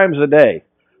 3 times a day.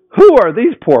 Who are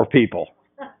these poor people?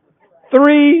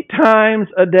 3 times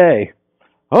a day.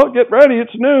 Oh, get ready.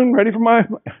 It's noon. Ready for my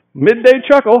midday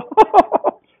chuckle.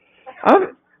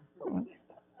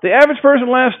 The average person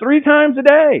laughs 3 times a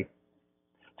day.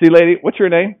 See, lady, what's your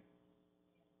name?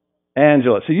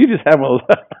 Angela. So you just have one of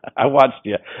those. I watched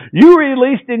you. You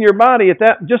released in your body at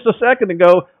that just a second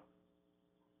ago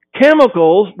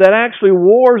chemicals that actually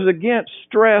wars against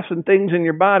stress and things in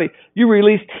your body. You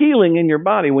released healing in your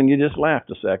body when you just laughed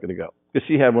a second ago. Because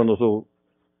she had one of those little...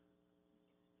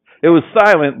 It was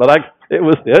silent, but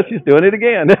she's doing it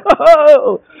again.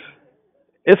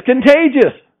 It's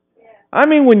contagious. I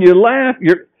mean, when you laugh,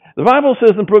 the Bible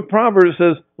says in Proverbs,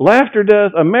 it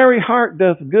says, a merry heart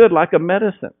does good like a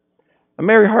medicine. A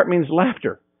merry heart means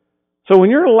laughter. So when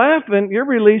you're laughing, you're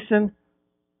releasing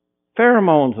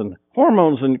pheromones and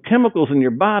hormones and chemicals in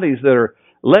your bodies that are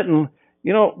letting,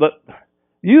 you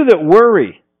that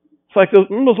worry. It's like those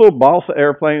little balsa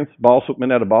airplanes,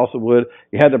 made out of balsa wood.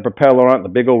 You had the propeller on it, and the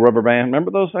big old rubber band.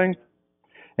 Remember those things?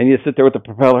 And you'd sit there with the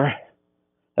propeller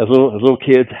as little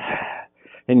kids,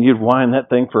 and you'd wind that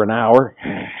thing for an hour.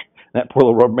 That poor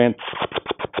little rubber band,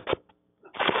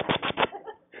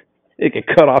 it could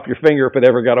cut off your finger if it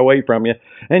ever got away from you.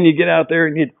 And you get out there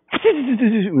and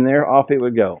and there off it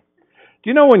would go. Do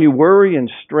you know when you worry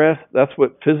and stress, that's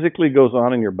what physically goes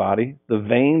on in your body? The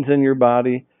veins in your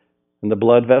body and the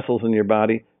blood vessels in your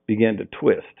body begin to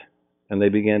twist, and they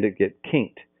begin to get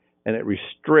kinked, and it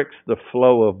restricts the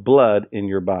flow of blood in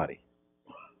your body.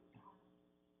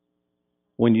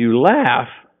 When you laugh,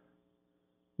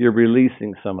 you're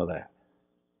releasing some of that.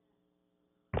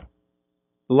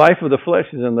 The life of the flesh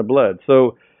is in the blood.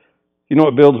 So, you know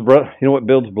what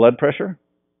builds blood pressure?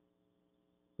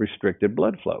 Restricted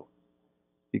blood flow.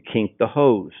 You kink the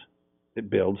hose. It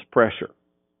builds pressure.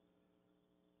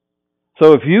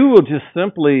 So if you will just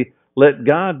simply let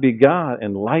God be God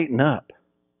and lighten up.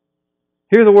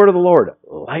 Hear the word of the Lord.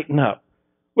 Lighten up.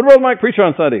 What did Brother Mike preach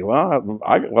on Sunday? Well,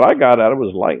 what I got out of it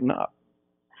was lighten up.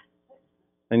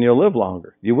 And you'll live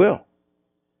longer. You will.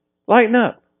 Lighten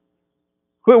up.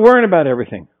 Quit worrying about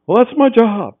everything. Well, that's my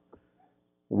job.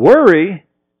 Worry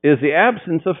is the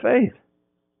absence of faith.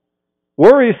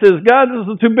 Worry says, God,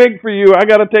 this is too big for you. I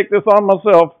got to take this on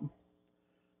myself.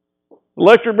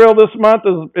 Electric bill this month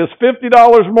is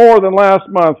 $50 more than last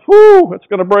month. Whew, it's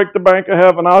going to break the bank of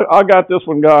heaven. I got this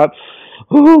one, God.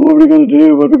 Oh, what are we going to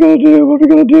do? What are we going to do? What are we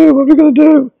going to do? What are we going to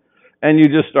do? And you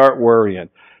just start worrying.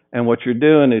 And what you're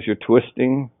doing is you're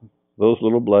twisting those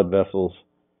little blood vessels,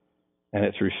 and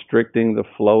it's restricting the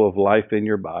flow of life in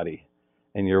your body.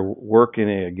 And you're working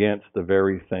against the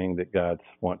very thing that God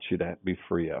wants you to be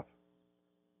free of.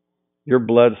 Your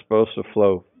blood's supposed to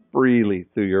flow freely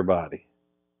through your body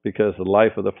because the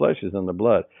life of the flesh is in the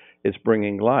blood. It's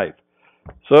bringing life.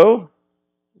 So,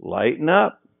 lighten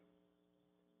up.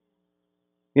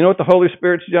 You know what the Holy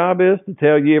Spirit's job is? To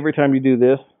tell you every time you do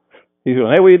this. He's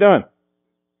going, hey, what are you doing?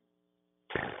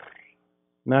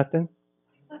 Nothing.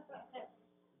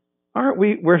 Aren't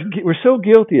we? We're so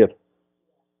guilty of.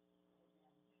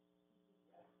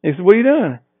 He said, what are you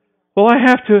doing? Well, I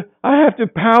have to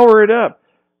power it up.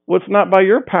 Well, it's not by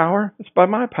your power, it's by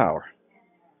my power.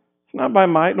 It's not by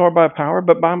might nor by power,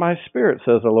 but by my Spirit,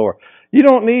 says the Lord. You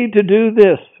don't need to do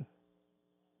this.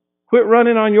 Quit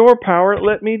running on your power,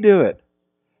 let me do it.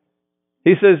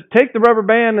 He says, take the rubber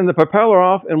band and the propeller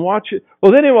off and watch it.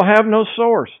 Well, then it will have no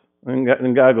source. And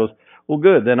God goes, well,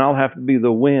 good, then I'll have to be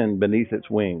the wind beneath its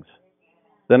wings.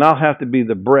 Then I'll have to be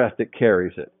the breath that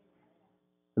carries it.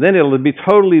 And then it'll be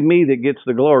totally me that gets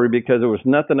the glory because there was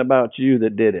nothing about you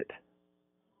that did it.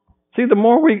 See, the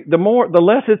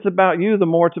less it's about you, the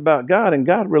more it's about God, and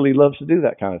God really loves to do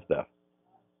that kind of stuff.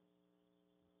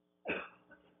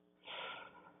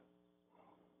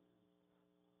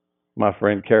 My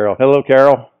friend Carol. Hello,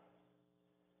 Carol.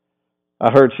 I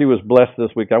heard she was blessed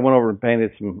this week. I went over and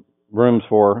painted some rooms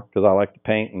for her because I like to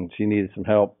paint, and she needed some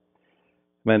help.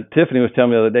 Man, Tiffany was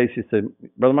telling me the other day, she said,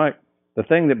 Brother Mike, the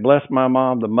thing that blessed my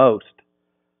mom the most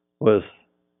was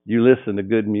you listen to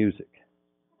good music.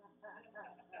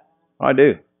 I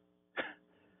do.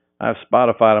 I have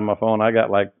Spotify on my phone. I got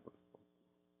like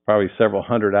probably several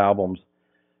hundred albums.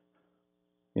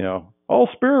 You know, all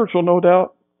spiritual, no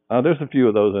doubt. There's a few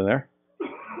of those in there.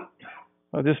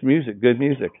 Just music, good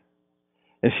music.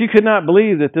 And she could not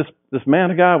believe that this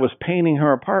man of God was painting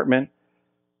her apartment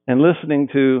and listening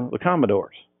to the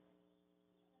Commodores.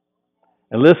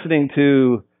 And listening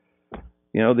to,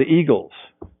 the Eagles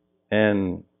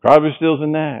and Crosby, Stills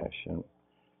and Nash and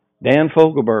Dan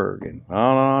Fogelberg and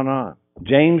on and on.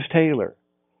 James Taylor.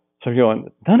 So you're going,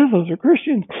 none of those are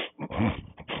Christians.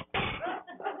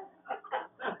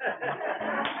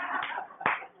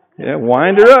 Yeah,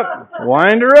 wind her up.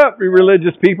 Wind her up, you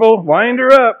religious people. Wind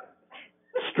her up.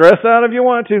 Stress out if you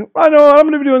want to. I know what I'm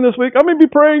going to be doing this week. I'm going to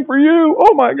be praying for you.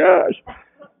 Oh my gosh.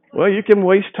 Well, you can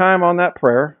waste time on that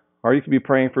prayer, or you can be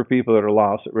praying for people that are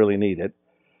lost that really need it.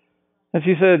 And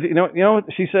she said, you know what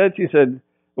she said? She said,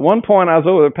 at one point I was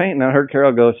over there painting, I heard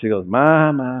Carol go, she goes, my.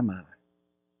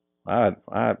 I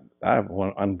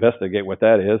want to investigate what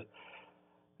that is.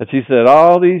 And she said,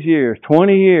 all these years,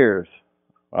 20 years,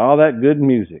 all that good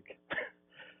music.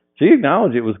 She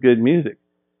acknowledged it was good music.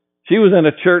 She was in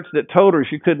a church that told her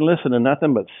she couldn't listen to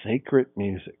nothing but sacred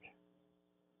music.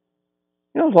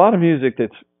 There's a lot of music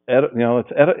that's,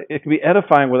 it can be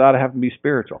edifying without having to be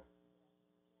spiritual.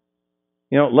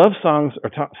 Love songs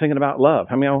are singing about love.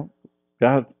 How many know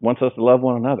God wants us to love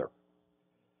one another?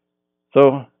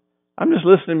 So I'm just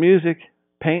listening to music,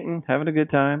 painting, having a good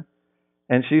time.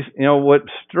 And she's, what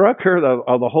struck her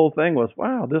of the whole thing was,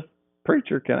 wow,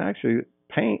 preacher can actually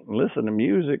paint and listen to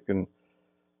music and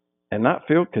not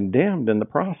feel condemned in the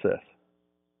process.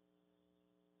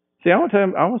 See, I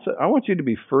want you to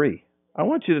be free. I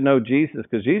want you to know Jesus,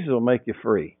 because Jesus will make you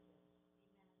free.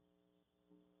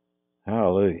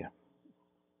 Hallelujah.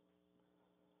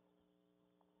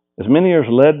 As many as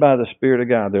are led by the Spirit of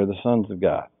God, they're the sons of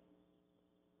God.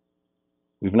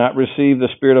 We've not received the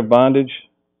spirit of bondage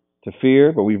to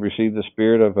fear, but we've received the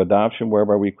spirit of adoption,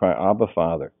 whereby we cry, Abba,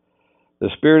 Father. The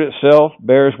Spirit itself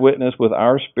bears witness with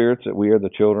our spirits that we are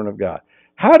the children of God.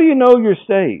 How do you know you're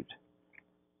saved?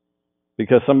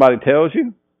 Because somebody tells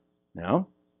you? No.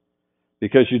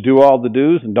 Because you do all the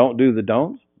do's and don't do the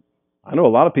don'ts? I know a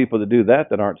lot of people that do that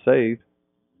aren't saved.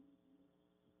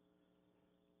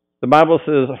 The Bible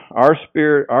says our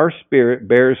spirit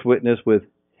bears witness with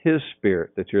His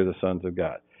Spirit that you're the sons of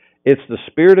God. It's the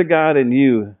Spirit of God in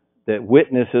you that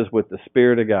witnesses with the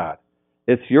Spirit of God.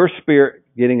 It's your spirit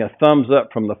getting a thumbs up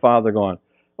from the Father going,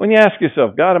 when you ask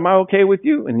yourself, God, am I okay with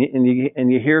you? And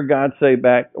you hear God say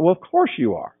back, well, of course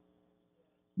you are.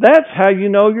 That's how you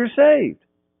know you're saved.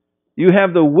 You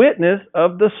have the witness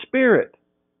of the Spirit.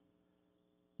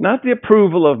 Not the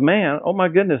approval of man. Oh my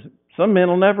goodness, some men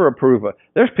will never approve of it.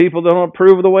 There's people that don't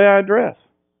approve of the way I dress.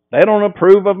 They don't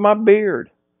approve of my beard.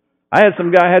 I had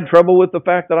some guy had trouble with the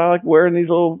fact that I like wearing these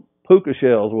little puka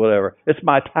shells or whatever. It's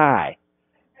my tie.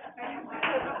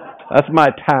 That's my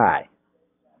tie.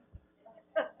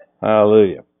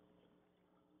 Hallelujah.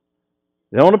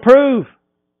 They don't approve.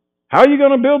 How are you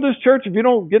going to build this church if you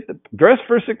don't get the dress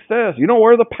for success? You don't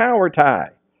wear the power tie.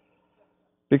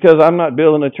 Because I'm not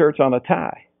building a church on a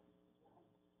tie.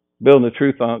 Building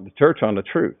the church on the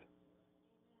truth.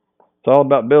 It's all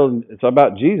about it's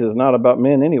about Jesus, not about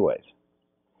men anyways.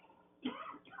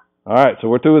 All right, so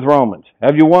we're through with Romans.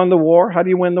 Have you won the war? How do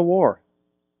you win the war?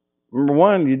 Number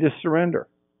one, you just surrender.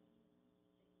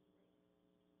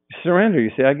 You surrender. You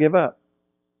say, I give up.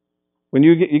 When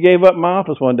you gave up in my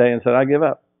office one day and said, I give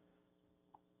up.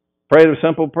 Prayed a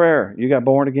simple prayer. You got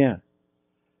born again.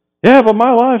 Yeah, but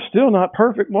my life's still not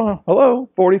perfect. Well, hello,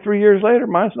 43 years later,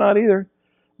 mine's not either.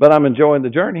 But I'm enjoying the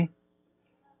journey.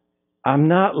 I'm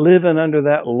not living under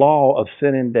that law of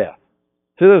sin and death.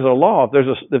 See, there's a law.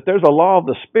 If there's a law of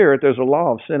the Spirit, there's a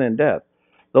law of sin and death.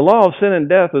 The law of sin and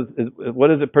death is what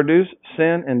does it produce?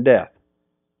 Sin and death.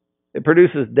 It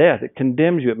produces death. It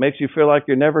condemns you. It makes you feel like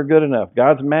you're never good enough.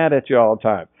 God's mad at you all the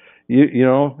time. You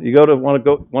want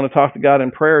to talk to God in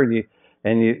prayer,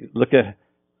 and you look at.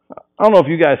 I don't know if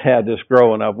you guys had this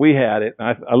growing up. We had it.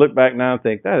 I look back now and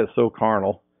think that is so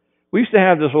carnal. We used to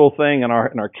have this little thing in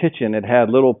our kitchen. It had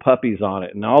little puppies on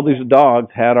it, and all these dogs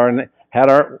had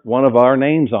one of our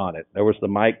names on it. There was the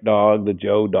Mike dog, the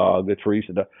Joe dog, the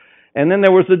Teresa dog, and then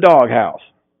there was the dog house.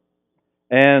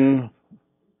 And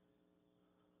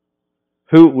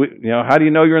how do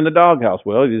you know you're in the dog house?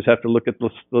 Well, you just have to look at the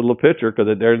little picture, because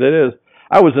there it is.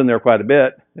 I was in there quite a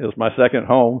bit. It was my second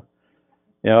home,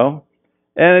 and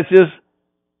it's just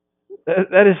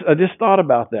I just thought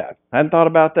about that. I hadn't thought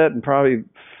about that in probably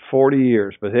 40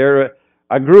 years. But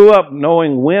I grew up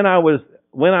knowing when I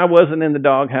wasn't in the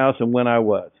doghouse and when I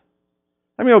was.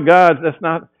 I mean, God, that's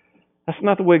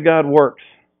not the way God works.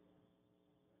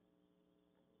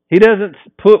 He doesn't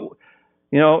put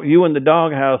you in the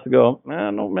doghouse and go,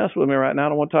 don't mess with me right now. I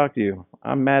don't want to talk to you.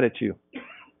 I'm mad at you.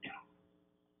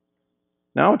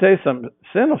 Now, I want to tell you something.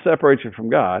 Sin will separate you from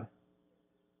God.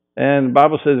 And the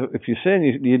Bible says if you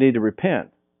sin, you need to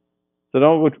repent. So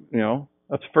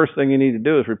that's the first thing you need to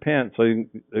do is repent so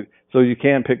you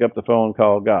can pick up the phone and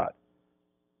call God.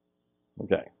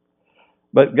 Okay.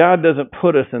 But God doesn't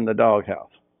put us in the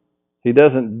doghouse. He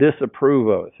doesn't disapprove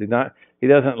of us. He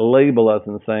doesn't label us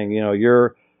and saying,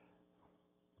 you're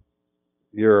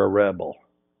a rebel.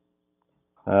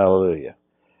 Hallelujah.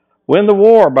 Win the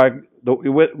war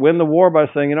by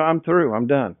saying, I'm through. I'm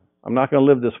done. I'm not going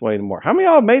to live this way anymore. How many of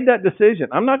y'all have made that decision?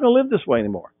 I'm not going to live this way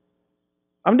anymore.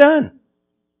 I'm done.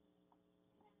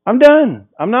 I'm done.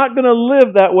 I'm not going to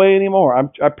live that way anymore.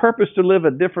 I purpose to live a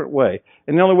different way.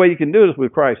 And the only way you can do it is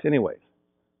with Christ anyways.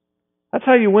 That's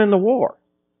how you win the war.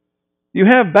 You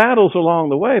have battles along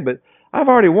the way, but I've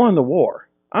already won the war.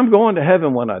 I'm going to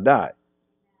heaven when I die.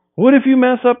 What if you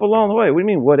mess up along the way? What do you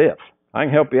mean, what if? I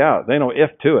can help you out. There's no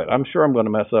if to it. I'm sure I'm going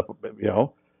to mess up,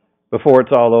 before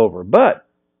it's all over. But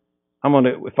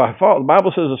if I fall, the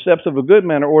Bible says the steps of a good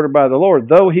man are ordered by the Lord,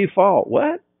 though he fall.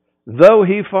 What? Though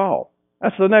he fall.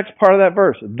 That's the next part of that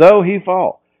verse. Though he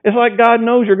fall. It's like God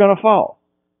knows you're going to fall.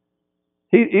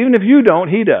 Even if you don't,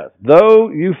 he does. Though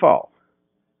you fall.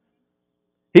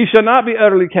 He shall not be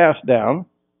utterly cast down.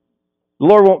 The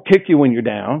Lord won't kick you when you're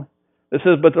down. It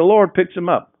says, but the Lord picks him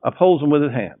up, upholds him with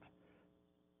his hands.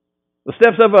 The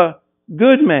steps of a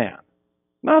good man,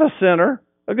 not a sinner,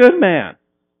 a good man.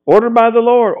 Ordered by the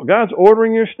Lord. God's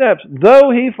ordering your steps,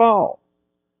 though he fall.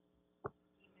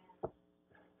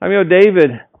 I mean,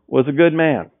 David was a good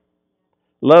man.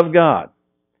 Loved God.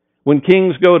 When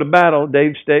kings go to battle,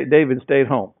 David stayed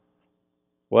home.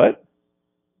 What?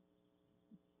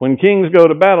 When kings go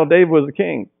to battle, David was a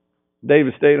king.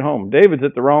 David stayed home. David's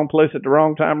at the wrong place at the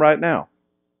wrong time right now.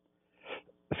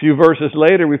 A few verses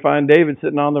later, we find David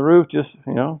sitting on the roof just,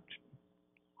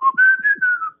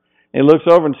 he looks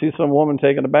over and sees some woman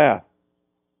taking a bath.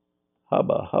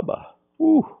 Hubba, hubba.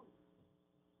 Woo.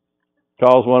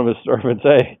 Calls one of his servants,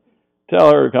 hey,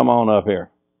 tell her to come on up here.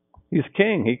 He's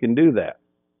king. He can do that.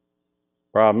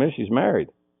 Problem is, she's married.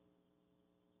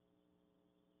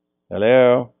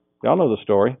 Hello? Y'all know the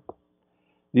story.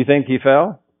 Do you think he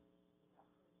fell?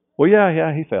 Well,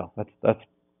 yeah, he fell. That's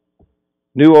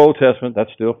New Old Testament.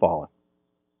 That's still falling.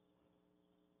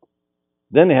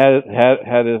 Then he had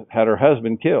her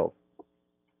husband killed,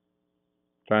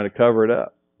 trying to cover it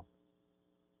up.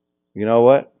 You know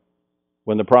what?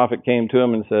 When the prophet came to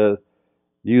him and said,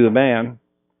 "You the man,"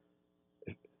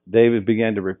 David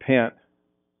began to repent,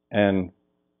 and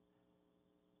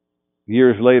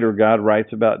years later, God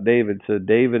writes about David, said,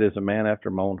 David is a man after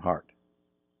my own heart.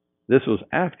 This was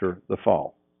after the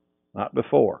fall, not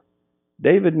before.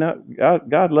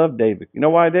 God loved David. You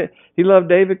know why he loved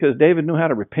David? Because David knew how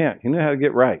to repent. He knew how to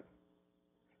get right.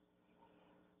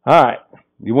 All right.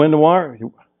 You win the war?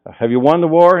 Have you won the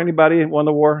war? Anybody won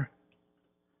the war?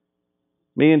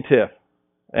 Me and Tiff.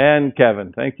 And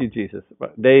Kevin. Thank you, Jesus.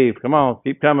 Dave, come on.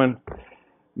 Keep coming.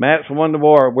 Matt's won the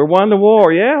war. We won the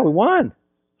war. Yeah, we won.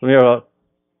 So,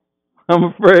 I'm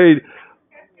afraid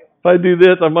if I do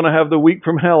this, I'm going to have the week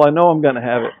from hell. I know I'm going to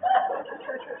have it.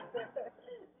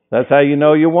 That's how you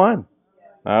know you won.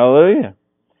 Hallelujah.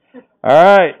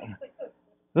 All right.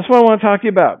 This is what I want to talk to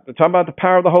you about. Talk about the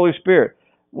power of the Holy Spirit.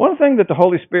 One thing that the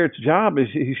Holy Spirit's job is,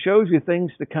 he shows you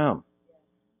things to come.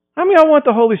 How many of y'all want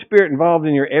the Holy Spirit involved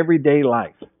in your everyday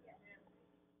life?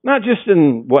 Not just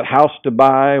in what house to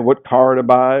buy, what car to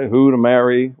buy, who to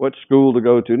marry, what school to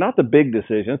go to. Not the big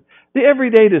decisions, the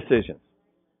everyday decisions.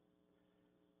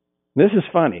 This is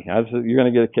funny. You're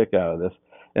going to get a kick out of this.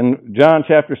 In John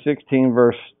chapter 16,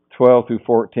 verse 12 through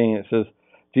 14, it says,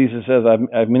 Jesus says,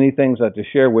 I have many things I have to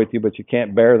share with you, but you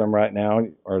can't bear them right now,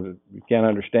 or you can't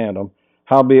understand them.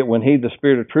 Howbeit, when he, the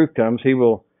Spirit of truth, comes, he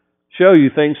will show you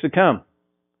things to come.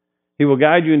 He will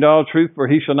guide you into all truth, for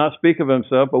he shall not speak of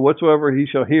himself, but whatsoever he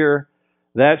shall hear,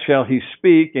 that shall he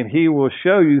speak, and he will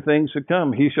show you things to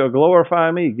come. He shall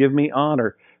glorify me, give me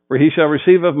honor, for he shall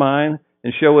receive of mine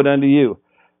and show it unto you.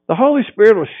 The Holy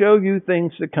Spirit will show you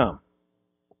things to come.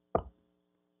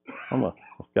 I've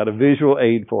got a visual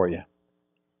aid for you.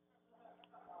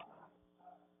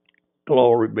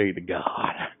 Glory be to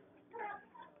God.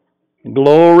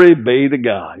 Glory be to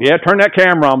God. Yeah, turn that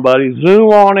camera on, buddy. Zoom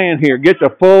on in here. Get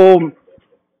the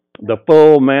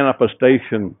full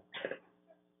manifestation.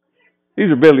 These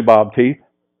are Billy Bob teeth.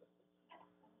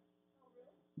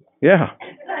 Yeah.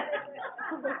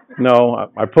 No,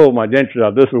 I pulled my dentures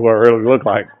out. This is what it really looked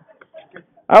like.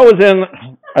 I was in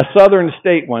a southern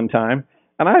state one time,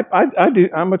 and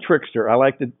I'm a trickster. I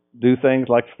like to do things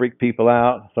like freak people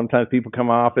out. Sometimes people come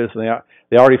to office and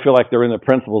they already feel like they're in the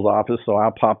principal's office, so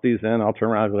I'll pop these in. I'll turn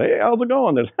around and go, hey, how's it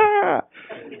going?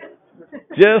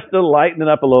 Just to lighten it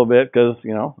up a little bit because,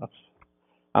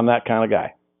 I'm that kind of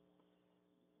guy.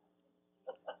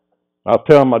 I was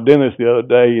telling my dentist the other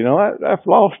day, that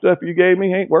floss stuff you gave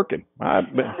me ain't working. I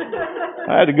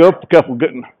had to go up a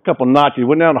couple notches.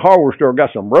 Went down to the hardware store,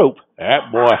 got some rope.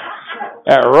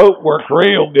 That rope worked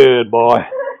real good, boy.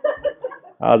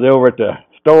 I was over at the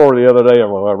store the other day,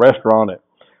 a restaurant at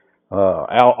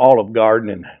Olive Garden,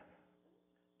 and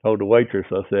told the waitress,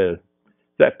 I said, "Is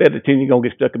that fettuccine going to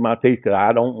get stuck in my teeth? Because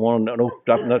I don't want no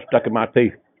stuff stuck in my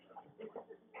teeth."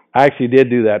 I actually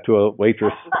did do that to a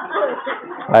waitress.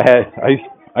 I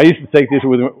used to take this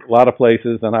with a lot of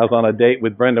places, and I was on a date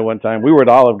with Brenda one time. We were at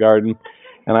Olive Garden,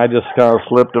 and I just kind of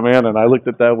slipped them in, and I looked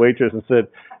at that waitress and said,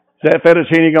 "Is that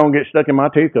fettuccine going to get stuck in my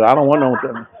teeth? Because I don't want no."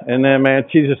 And then, man,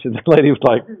 the lady was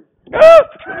like, "Ah!"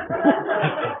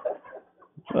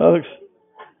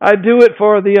 I do it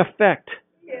for the effect.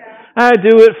 I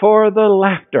do it for the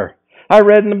laughter. I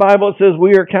read in the Bible, it says,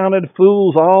 we are counted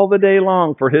fools all the day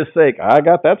long for his sake. I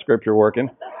got that scripture working.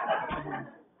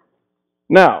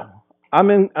 Now, I'm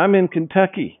in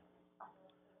Kentucky,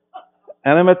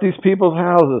 and I'm at these people's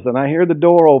houses, and I hear the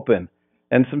door open,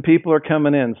 and some people are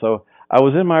coming in. So I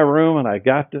was in my room, and I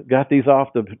got these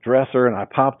off the dresser, and I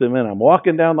popped them in. I'm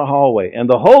walking down the hallway, and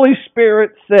the Holy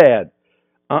Spirit said,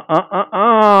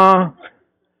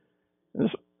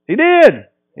 He did.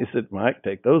 He said, Mike,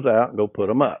 take those out and go put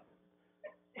them up.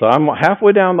 So I'm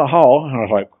halfway down the hall, and I was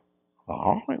like,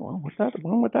 all right, well, what's that? I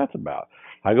wonder what that's about.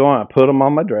 I go on, I put them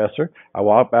on my dresser. I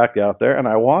walk back out there, and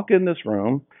I walk in this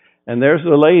room, and there's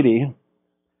a lady,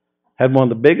 had one of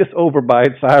the biggest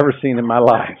overbites I ever seen in my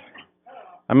life.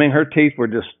 I mean, her teeth were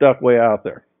just stuck way out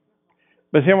there.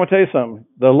 But here, I'm going to tell you something.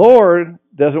 The Lord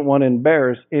doesn't want to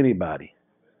embarrass anybody.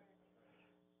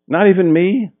 Not even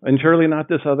me, and surely not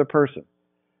this other person.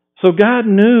 So God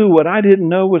knew what I didn't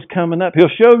know was coming up. He'll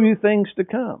show you things to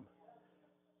come.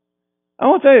 I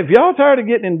want to tell you, if y'all tired of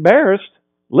getting embarrassed,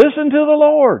 listen to the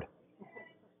Lord.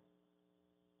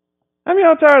 I mean,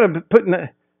 y'all tired of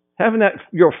having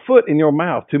your foot in your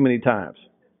mouth too many times.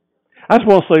 I just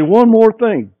want to say one more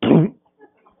thing.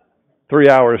 3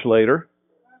 hours later.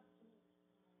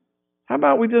 How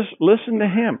about we just listen to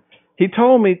Him? He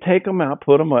told me, take them out,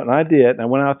 put them up, and I did. And I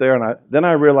went out there, and then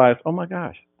I realized, oh my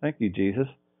gosh, thank you, Jesus.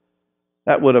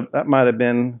 That might have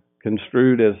been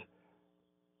construed as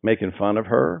making fun of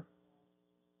her.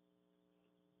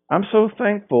 I'm so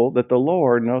thankful that the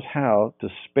Lord knows how to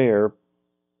spare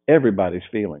everybody's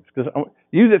feelings. Because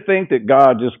you that think that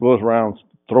God just goes around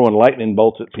throwing lightning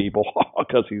bolts at people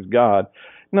because He's God.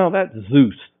 No, that's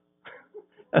Zeus.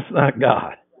 That's not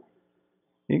God.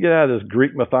 You get out of this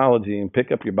Greek mythology and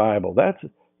pick up your Bible. That's,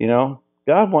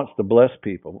 God wants to bless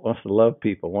people, wants to love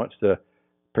people, wants to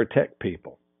protect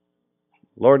people.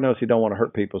 Lord knows He don't want to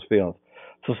hurt people's feelings.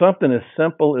 So something as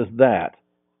simple as that,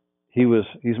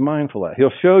 He's mindful of.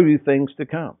 He'll show you things to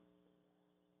come.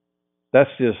 That's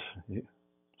just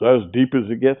so as deep as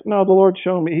it gets. No, the Lord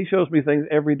He shows me things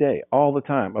every day, all the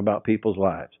time, about people's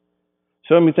lives.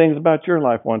 Showed me things about your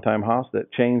life one time, Haas,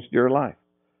 that changed your life.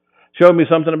 Showed me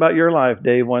something about your life,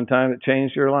 Dave, one time that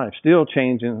changed your life. Still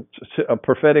changing. A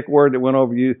prophetic word that went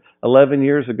over you 11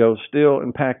 years ago, still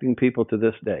impacting people to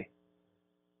this day.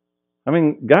 I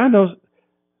mean, God knows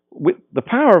the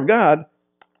power of God.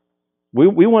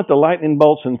 We want the lightning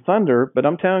bolts and thunder, but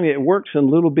I'm telling you, it works in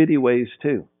little bitty ways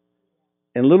too.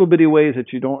 In little bitty ways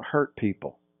that you don't hurt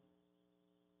people.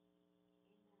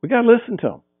 We got to listen to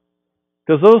Him.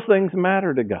 Because those things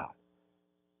matter to God.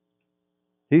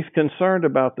 He's concerned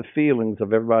about the feelings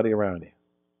of everybody around you.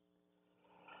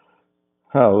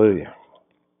 Hallelujah.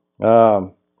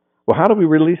 Well, how do we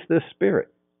release this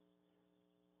spirit?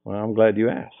 Well, I'm glad you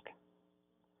asked.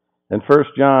 In 1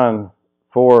 John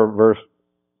 4, verse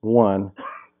 1,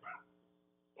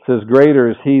 it says, greater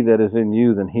is He that is in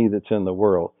you than he that's in the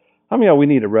world. How many of y'all, we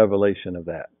need a revelation of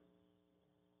that?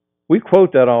 We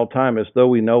quote that all the time as though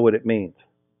we know what it means.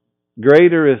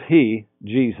 Greater is He,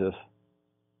 Jesus,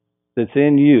 that's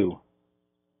in you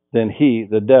than he,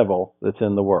 the devil, that's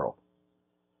in the world.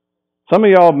 Some of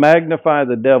y'all magnify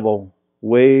the devil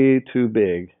way too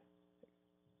big,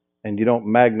 and you don't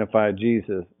magnify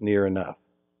Jesus near enough.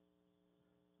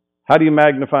 How do you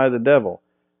magnify the devil?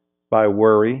 By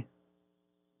worry.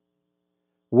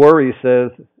 Worry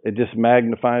says it just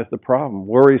magnifies the problem.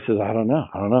 Worry says, I don't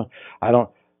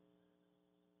know.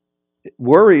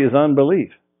 Worry is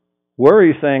unbelief.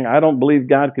 Worry is saying, I don't believe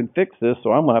God can fix this,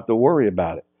 so I'm going to have to worry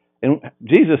about it. And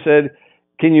Jesus said,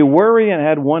 can you worry and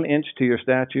add 1 inch to your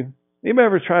stature? Anybody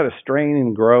ever try to strain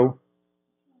and grow?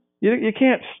 You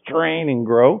can't strain and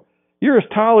grow. You're as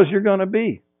tall as you're going to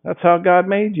be. That's how God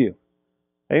made you.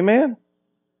 Amen?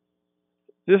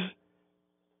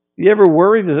 You ever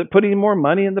worry, does it put any more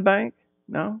money in the bank?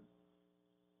 No.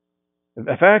 In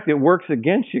fact, it works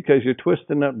against you because you're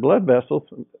twisting up blood vessels.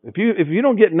 If you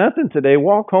don't get nothing today,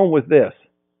 walk home with this.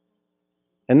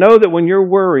 And know that when you're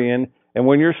worrying and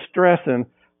when you're stressing,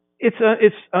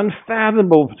 it's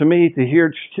unfathomable to me to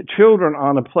hear children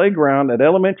on a playground at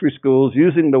elementary schools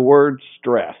using the word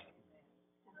stress.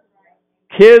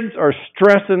 Kids are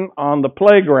stressing on the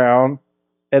playground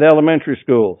at elementary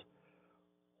schools.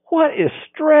 What is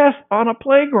stress on a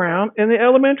playground in the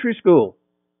elementary school?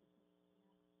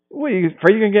 What, are you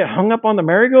afraid you're going to get hung up on the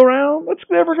merry-go-round? That's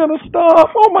never going to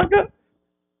stop. Oh, my God.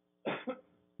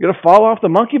 You're going to fall off the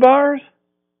monkey bars?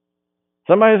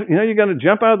 You're going to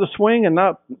jump out of the swing and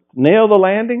not nail the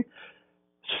landing?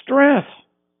 Stress.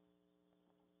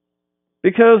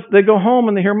 Because they go home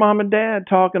and they hear mom and dad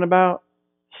talking about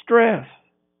stress.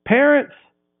 Parents,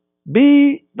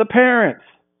 be the parents.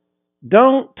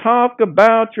 Don't talk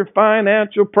about your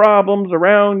financial problems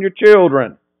around your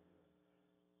children.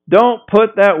 Don't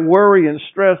put that worry and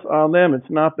stress on them. It's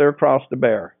not their cross to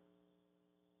bear.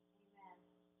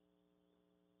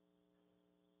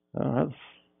 It's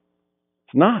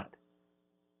not.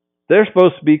 They're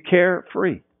supposed to be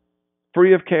carefree,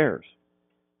 free of cares.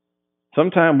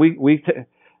 Sometimes the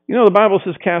Bible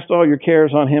says cast all your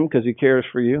cares on Him because He cares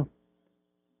for you.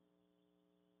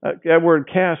 That word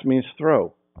cast means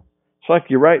throw. It's like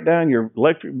you write down your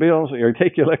electric bill, or you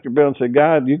take your electric bill and say,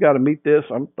 God, you got to meet this.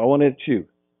 I'm throwing it at you.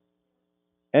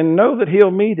 And know that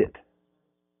He'll meet it.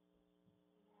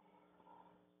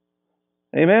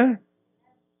 Amen?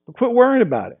 Quit worrying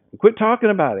about it. Quit talking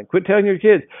about it. Quit telling your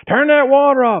kids, turn that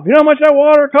water off. You know how much that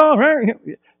water costs?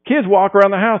 Kids walk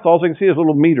around the house, all they can see is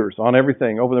little meters on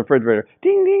everything over the refrigerator.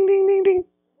 Ding, ding, ding, ding, ding.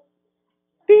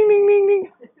 Ding, ding, ding,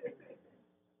 ding.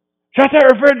 Shut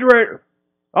that refrigerator.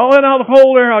 I'll let all the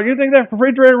cold air out. You think that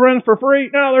refrigerator runs for free?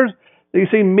 No, you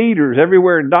see meters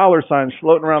everywhere and dollar signs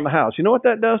floating around the house. You know what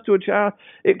that does to a child?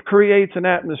 It creates an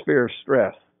atmosphere of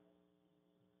stress.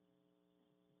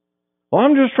 Well,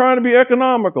 I'm just trying to be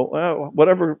economical. Well,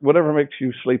 whatever makes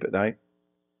you sleep at night.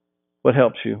 What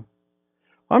helps you?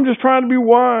 I'm just trying to be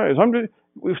wise.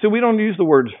 So we don't use the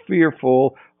words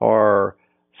fearful or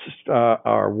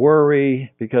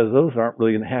worry, because those aren't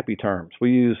really in happy terms.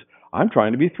 We use, I'm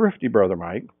trying to be thrifty, Brother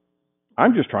Mike.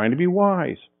 I'm just trying to be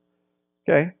wise.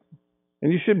 Okay?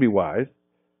 And you should be wise,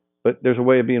 but there's a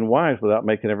way of being wise without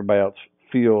making everybody else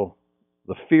feel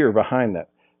the fear behind that.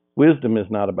 Wisdom is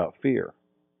not about fear.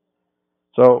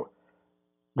 So,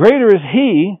 greater is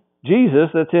He, Jesus,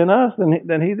 that's in us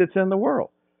than he that's in the world.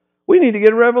 We need to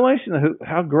get a revelation of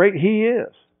how great He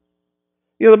is.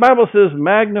 You know, the Bible says,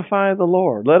 magnify the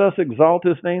Lord. Let us exalt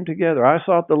His name together. I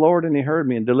sought the Lord, and He heard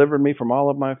me and delivered me from all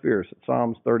of my fears. It's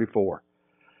Psalms 34.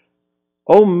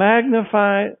 Oh,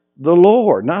 magnify the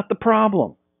Lord, not the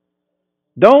problem.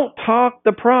 Don't talk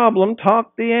the problem,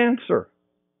 talk the answer.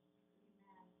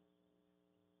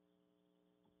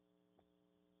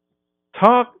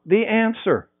 Talk the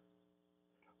answer.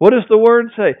 What does the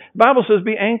Word say? The Bible says,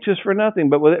 be anxious for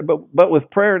nothing, but with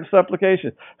prayer and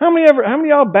supplication. How many of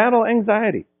y'all battle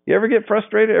anxiety? You ever get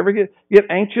frustrated? Ever get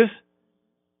anxious?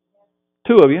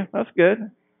 2 of you. That's good.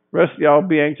 The rest of y'all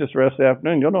be anxious the rest of the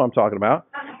afternoon. You'll know what I'm talking about.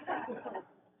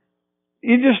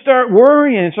 You just start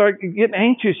worrying and start getting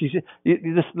anxious.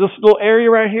 This little area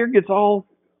right here gets all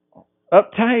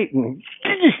uptight. And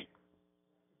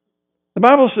the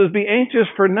Bible says, be anxious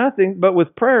for nothing, but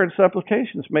with prayer and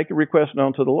supplications, make a request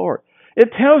known to the Lord. It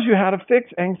tells you how to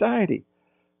fix anxiety.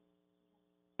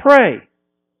 Pray.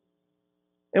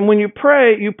 And when you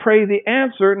pray the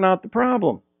answer, not the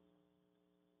problem.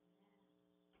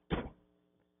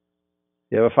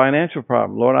 You have a financial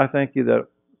problem. Lord, I thank you that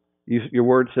your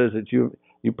word says that you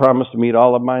promise to meet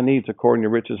all of my needs according to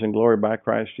riches and glory by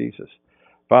Christ Jesus.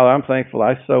 Father, I'm thankful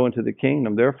I sow into the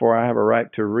kingdom. Therefore, I have a right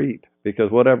to reap, because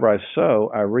whatever I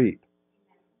sow, I reap.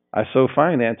 I sow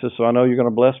finances, so I know you're going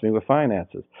to bless me with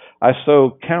finances. I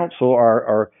sow counsel,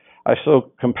 or I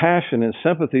sow compassion and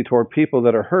sympathy toward people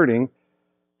that are hurting.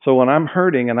 So when I'm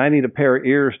hurting and I need a pair of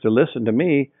ears to listen to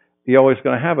me, you're always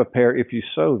going to have a pair if you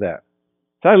sow that.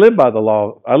 So I live by the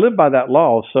law. I live by that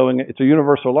law of sowing. It's a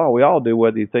universal law. We all do,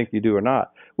 whether you think you do or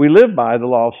not. We live by the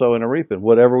law of sowing and reaping.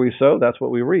 Whatever we sow, that's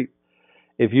what we reap.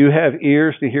 If you have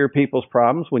ears to hear people's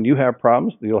problems, when you have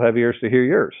problems, you'll have ears to hear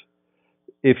yours.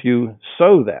 If you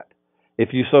sow that. If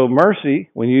you sow mercy,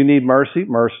 when you need mercy,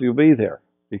 mercy will be there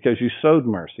because you sowed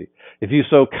mercy. If you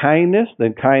sow kindness,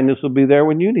 then kindness will be there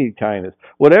when you need kindness.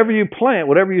 Whatever you plant,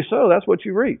 whatever you sow, that's what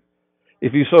you reap.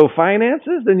 If you sow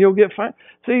finances, then you'll get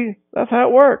See, that's how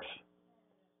it works.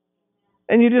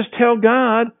 And you just tell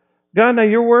God, now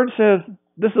your word says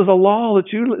this is a law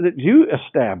that you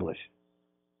establish.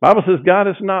 The Bible says God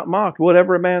is not mocked.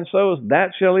 Whatever a man sows,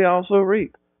 that shall he also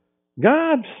reap.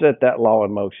 God set that law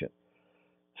in motion.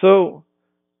 So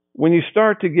when you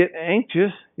start to get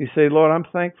anxious, you say, Lord, I'm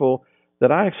thankful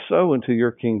that I sow into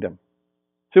your kingdom.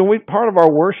 So part of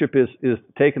our worship is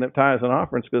taking up tithes and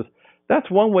offerings, because that's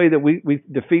one way that we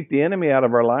defeat the enemy out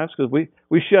of our lives, because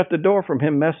we shut the door from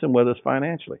him messing with us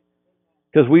financially.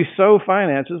 Because we sow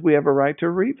finances, we have a right to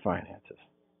reap finances.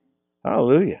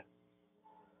 Hallelujah.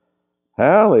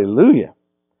 Hallelujah.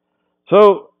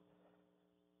 So,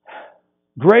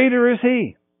 greater is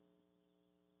He.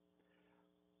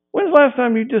 When's the last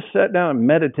time you just sat down and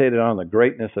meditated on the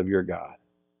greatness of your God?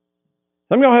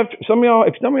 If some of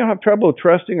y'all have trouble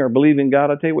trusting or believing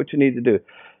God, I'll tell you what you need to do.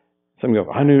 Some of you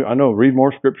go, I know, read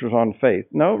more scriptures on faith.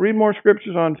 No, read more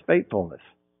scriptures on faithfulness.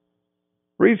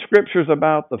 Read scriptures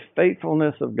about the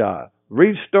faithfulness of God.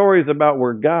 Read stories about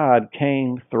where God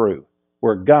came through,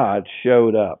 where God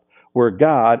showed up, where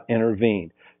God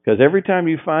intervened. Because every time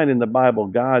you find in the Bible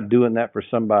God doing that for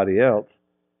somebody else,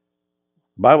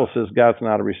 the Bible says God's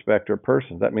not a respecter of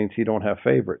persons. That means He don't have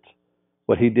favorites.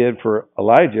 What He did for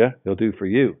Elijah, He'll do for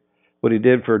you. What He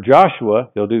did for Joshua,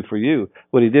 He'll do for you.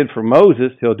 What He did for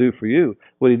Moses, He'll do for you.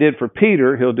 What He did for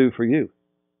Peter, He'll do for you.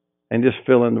 And just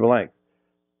fill in the blank.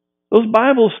 Those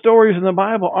Bible stories in the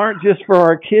Bible aren't just for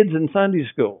our kids in Sunday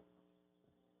school.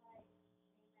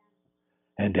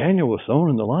 And Daniel was thrown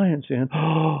in the lion's den.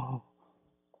 Oh,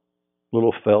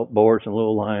 little felt boards and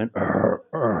little lion.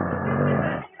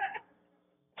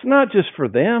 It's not just for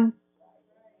them.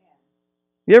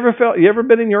 You ever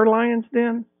been in your lion's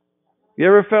den? You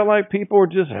ever felt like people were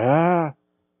just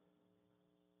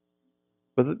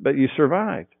but you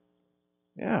survived.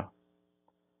 Yeah.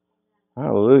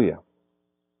 Hallelujah.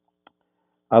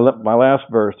 My last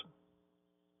verse.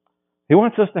 He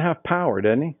wants us to have power,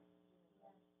 doesn't he?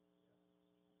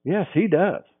 Yes, he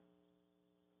does.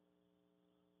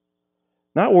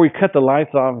 Not where we cut the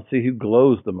lights off and see who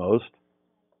glows the most,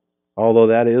 although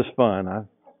that is fun.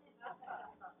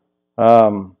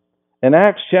 In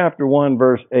Acts chapter 1,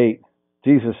 verse 8,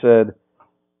 Jesus said,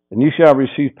 "And you shall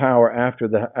receive power after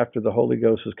the Holy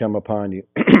Ghost has come upon you,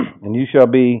 and you shall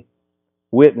be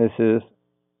witnesses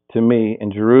to me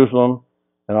in Jerusalem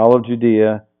and all of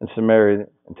Judea and Samaria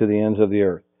and to the ends of the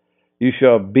earth." You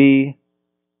shall be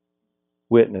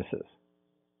witnesses.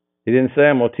 He didn't say,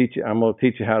 I'm going to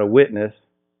teach you how to witness.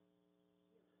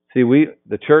 See,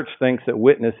 the church thinks that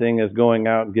witnessing is going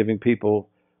out and giving people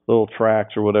little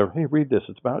tracts or whatever. Hey, read this.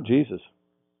 It's about Jesus.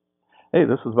 Hey,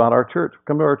 this is about our church.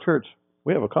 Come to our church.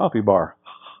 We have a coffee bar.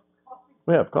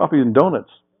 We have coffee and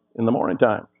donuts in the morning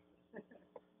time.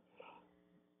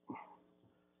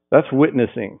 That's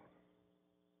witnessing.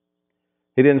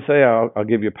 He didn't say, I'll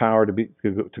give you power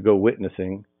to go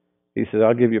witnessing. He said,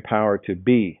 I'll give you power to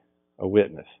be a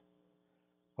witness.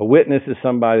 A witness is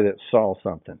somebody that saw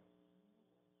something.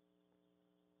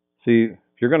 See, if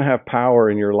you're going to have power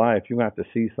in your life, you're going to have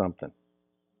to see something.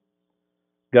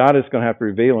 God is going to have to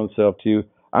reveal himself to you.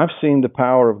 I've seen the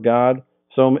power of God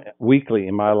so weekly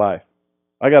in my life.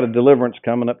 I got a deliverance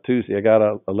coming up Tuesday. I got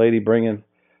a lady bringing,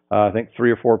 I think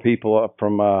 3 or 4 people up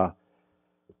from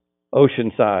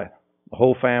Oceanside. The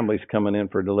whole family's coming in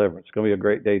for deliverance. It's going to be a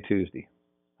great day Tuesday.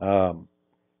 And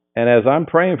as I'm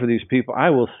praying for these people,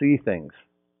 I will see things.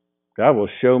 God will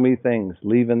show me things.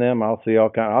 Leaving them, I'll see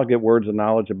I'll get words of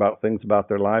knowledge about things about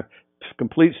their life.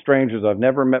 Complete strangers I've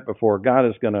never met before. God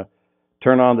is going to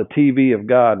turn on the TV of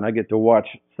God, and I get to watch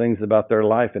things about their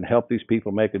life and help these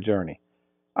people make a journey.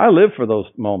 I live for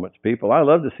those moments, people. I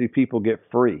love to see people get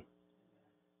free.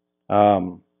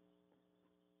 He'll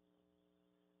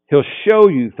show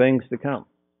you things to come.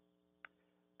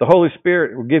 The Holy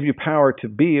Spirit will give you power to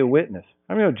be a witness.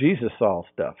 I mean, Jesus saw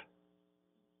stuff.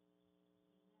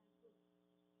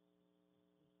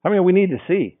 I mean, we need to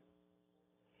see.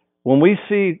 When we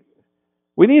see,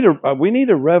 we need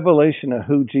a revelation of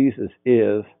who Jesus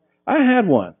is. I had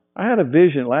one. I had a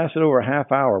vision. It lasted over a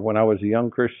half hour when I was a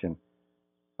young Christian.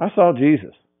 I saw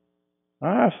Jesus.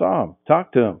 I saw him.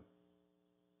 Talked to him.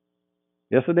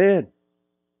 Yes, I did.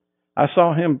 I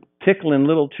saw him tickling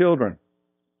little children.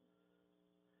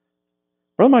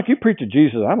 Brother Mike, you preach to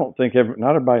Jesus. I don't think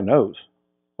not everybody knows.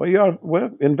 Well, you ought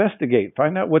to investigate.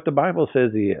 Find out what the Bible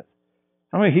says he is.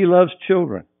 I mean, he loves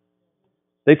children.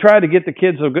 They tried to get the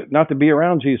kids not to be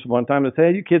around Jesus one time. They said,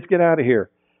 hey, you kids, get out of here.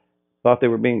 Thought they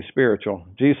were being spiritual.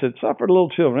 Jesus said, suffer the little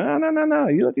children. No.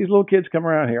 You let these little kids come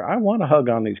around here. I want to hug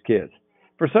on these kids.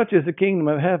 For such is the kingdom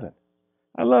of heaven.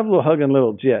 I love hugging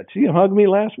little jets. You hugged me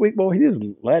last week? Boy, he just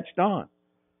latched on.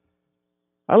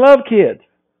 I love kids.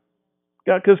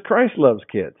 Because Christ loves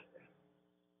kids.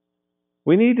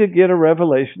 We need to get a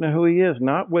revelation of who he is.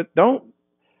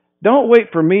 Don't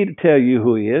wait for me to tell you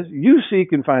who he is. You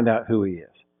seek and find out who he is.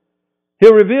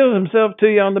 He'll reveal himself to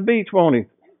you on the beach, won't he?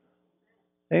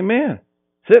 Amen.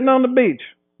 Sitting on the beach,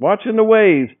 watching the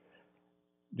waves,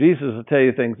 Jesus will tell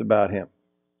you things about him.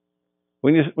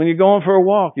 When you're going for a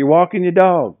walk, you're walking your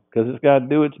dog because it's got to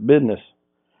do its business.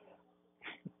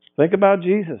 Think about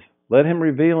Jesus. Let him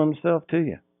reveal himself to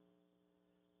you.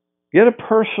 Get a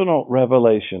personal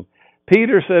revelation.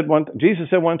 Jesus said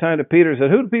one time to Peter, said,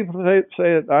 who do people say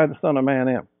that I, the Son of Man,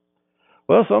 am?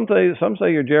 Well, some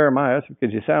say you're Jeremiah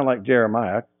because you sound like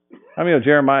Jeremiah. I mean,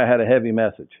 Jeremiah had a heavy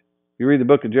message. If you read the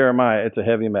book of Jeremiah, it's a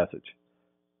heavy message.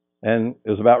 And it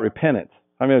was about repentance.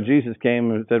 I mean, Jesus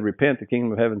came and said, repent, the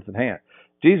kingdom of heaven's at hand.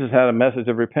 Jesus had a message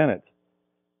of repentance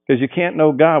because you can't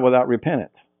know God without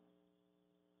repentance.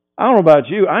 I don't know about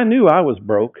you. I knew I was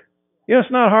broke. You know,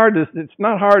 it's not hard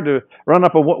to run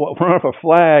up a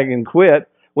flag and quit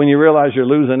when you realize you're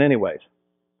losing anyways.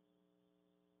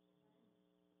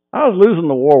 I was losing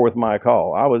the war with my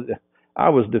call. I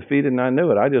was defeated and I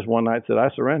knew it. I just one night said, I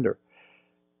surrender.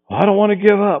 Well, I don't want to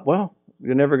give up. Well,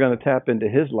 you're never going to tap into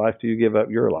his life till you give up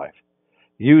your life.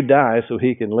 You die so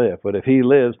he can live. But if he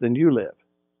lives, then you live.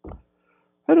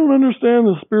 I don't understand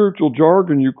the spiritual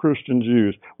jargon you Christians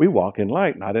use. We walk in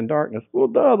light, not in darkness. Well,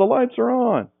 duh, the lights are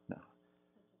on. No.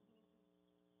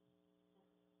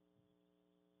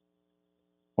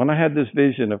 When I had this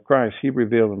vision of Christ, He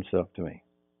revealed Himself to me.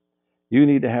 You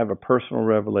need to have a personal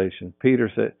revelation.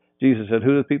 Jesus said,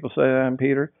 who do people say I am,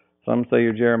 Peter? Some say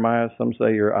you're Jeremiah. Some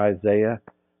say you're Isaiah,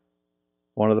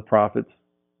 one of the prophets.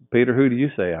 Peter, who do you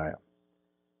say I am?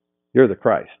 You're the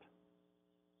Christ.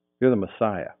 You're the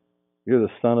Messiah. You're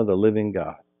the Son of the living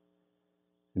God.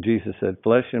 And Jesus said,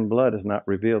 flesh and blood has not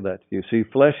revealed that to you. See,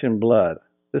 flesh and blood.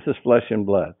 This is flesh and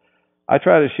blood. I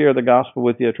try to share the gospel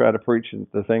with you. I try to preach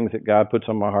the things that God puts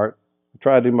on my heart. I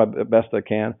try to do my best I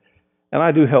can. And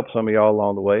I do help some of y'all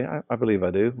along the way. I believe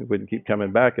I do. We wouldn't keep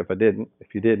coming back if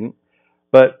you didn't.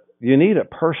 But you need a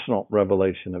personal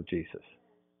revelation of Jesus.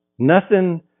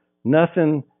 Nothing.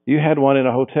 You had one in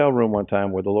a hotel room one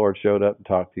time where the Lord showed up and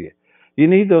talked to you. You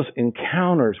need those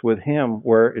encounters with Him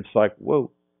where it's like,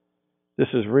 whoa, this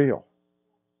is real.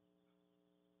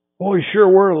 Boy, sure,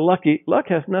 we're lucky. Luck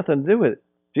has nothing to do with it.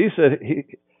 Jesus said,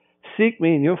 seek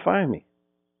me and you'll find me.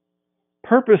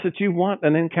 Purpose that you want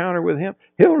an encounter with Him,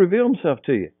 He'll reveal Himself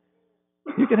to you.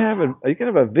 You can have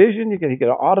a vision. He can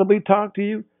audibly talk to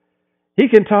you. He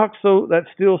can talk so that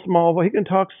still small voice. He can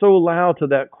talk so loud to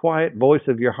that quiet voice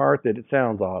of your heart that it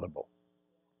sounds audible.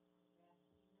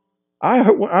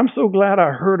 I'm so glad I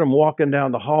heard Him walking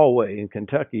down the hallway in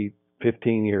Kentucky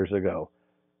 15 years ago,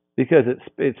 because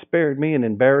it spared me an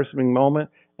embarrassing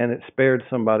moment, and it spared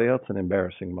somebody else an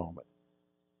embarrassing moment.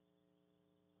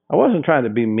 I wasn't trying to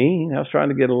be mean. I was trying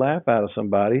to get a laugh out of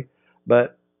somebody,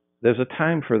 but there's a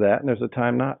time for that, and there's a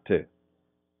time not to.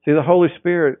 See, the Holy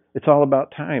Spirit, it's all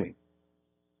about timing.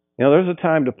 You know, there's a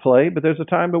time to play, but there's a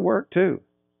time to work too.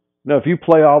 You know, if you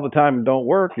play all the time and don't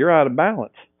work, you're out of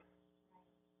balance.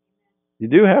 You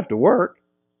do have to work.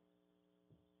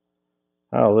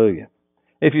 Hallelujah.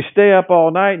 If you stay up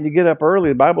all night and you get up early,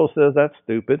 the Bible says that's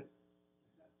stupid.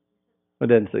 It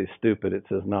doesn't say stupid, it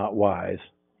says not wise.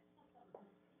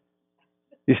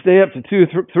 You stay up to 2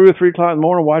 or 3 o'clock in the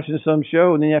morning watching some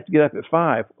show, and then you have to get up at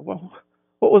 5. Well,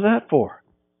 what was that for?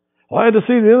 Well, I had to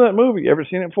see the end of that movie. You ever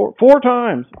seen it 4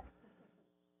 times?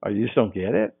 Oh, you just don't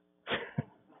get it?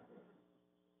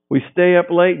 We stay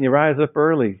up late and you rise up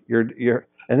early.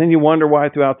 And then you wonder why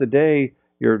throughout the day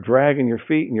you're dragging your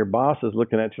feet and your boss is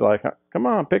looking at you like, come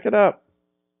on, pick it up.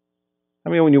 I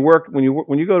mean, when you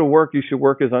go to work, you should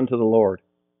work as unto the Lord.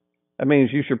 That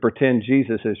means you should pretend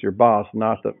Jesus is your boss,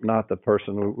 not the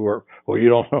person who works. Well, you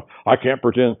don't know. I can't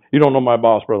pretend. You don't know my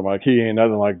boss, Brother Mike. He ain't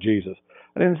nothing like Jesus.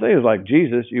 I didn't say it was like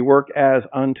Jesus. You work as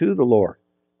unto the Lord.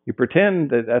 You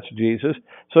pretend that that's Jesus,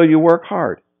 so you work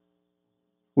hard.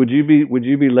 Would you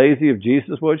be lazy if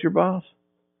Jesus was your boss?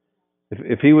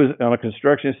 If He was on a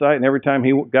construction site and every time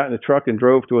He got in a truck and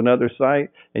drove to another site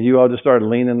and you all just started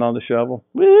leaning on the shovel,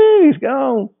 He's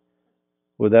gone.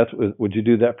 Would you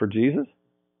do that for Jesus?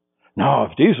 No,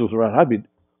 if Jesus was around,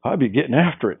 I'd be getting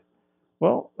after it.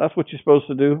 Well, that's what you're supposed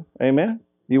to do. Amen.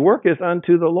 You work as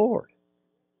unto the Lord.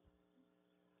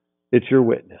 It's your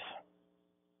witness.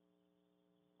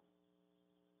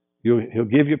 He'll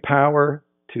give you power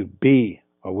to be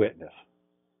a witness.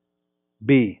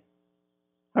 Be.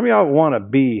 How many of y'all want to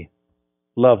be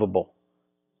lovable?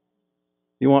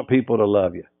 You want people to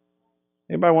love you.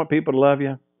 Anybody want people to love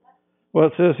you? Well,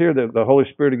 it says here that the Holy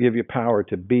Spirit will give you power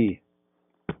to be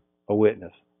a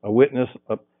witness. A witness,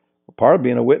 part of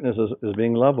being a witness is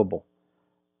being lovable,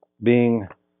 being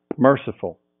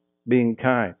merciful, being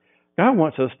kind. God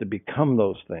wants us to become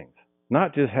those things,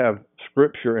 not just have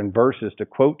scripture and verses to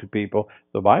quote to people.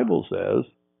 The Bible says,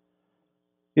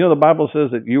 the Bible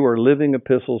says that you are living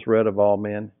epistles read of all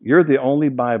men. You're the only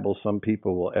Bible some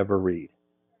people will ever read.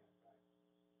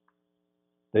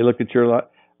 They look at your life.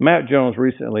 Matt Jones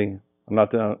recently, I'm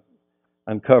not going to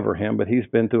uncover him, but he's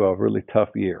been through a really tough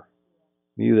year.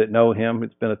 You that know him,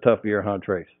 it's been a tough year, huh,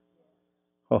 Trace?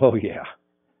 Oh, yeah.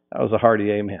 That was a hearty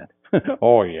amen.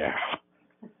 Oh, yeah.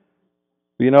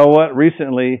 You know what?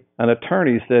 Recently, an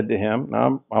attorney said to him,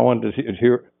 now I wanted to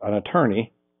hear an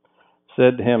attorney,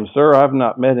 said to him, "Sir, I've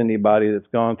not met anybody that's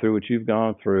gone through what you've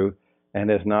gone through and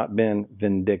has not been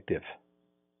vindictive.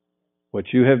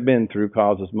 What you have been through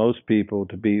causes most people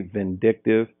to be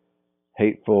vindictive,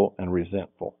 hateful, and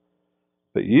resentful.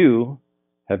 But you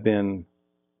have no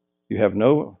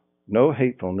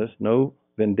hatefulness, no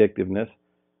vindictiveness.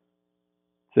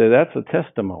 So that's a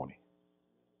testimony.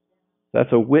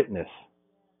 That's a witness.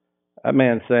 That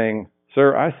man saying,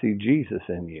 sir, I see Jesus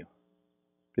in you.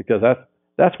 Because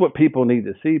that's what people need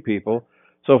to see, people.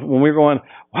 So when we're going,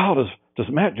 wow, does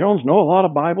Matt Jones know a lot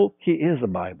of Bible? He is a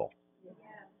Bible.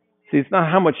 See, it's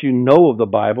not how much you know of the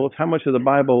Bible. It's how much of the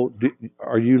Bible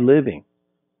are you living.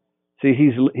 See,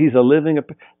 he's a living...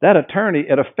 That attorney,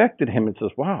 it affected him and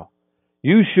says, wow,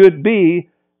 you should be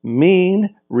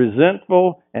mean,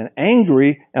 resentful, and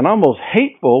angry, and almost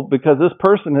hateful because this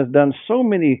person has done so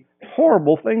many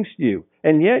horrible things to you.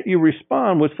 And yet you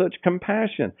respond with such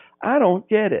compassion. I don't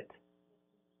get it.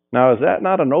 Now, is that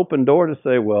not an open door to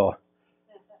say, well,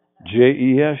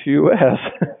 Jesus?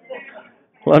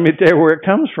 Let me tell you where it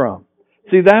comes from.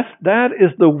 See, that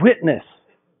is the witness.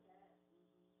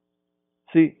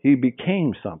 See, he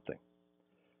became something.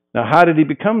 Now, how did he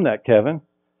become that, Kevin?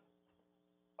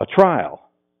 A trial.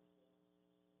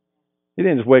 He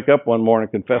didn't just wake up one morning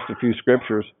and confess a few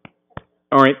scriptures,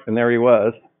 all right, and there he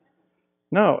was.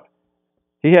 No,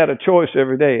 he had a choice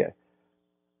every day.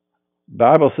 The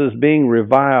Bible says, being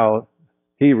reviled,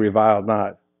 he reviled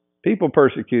not. People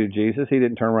persecuted Jesus. He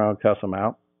didn't turn around and cuss them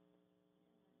out.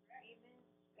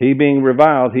 He being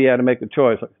reviled, he had to make a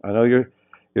choice. I know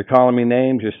you're calling me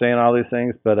names, you're saying all these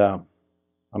things, but I'm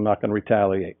not going to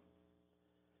retaliate.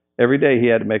 Every day he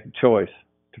had to make a choice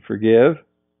to forgive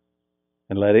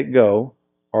and let it go,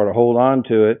 or to hold on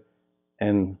to it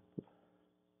and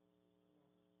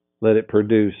let it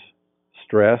produce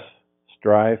stress,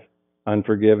 strife,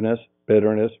 unforgiveness,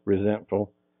 bitterness,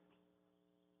 resentful.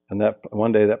 And that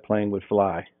one day that plane would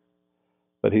fly.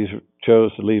 But he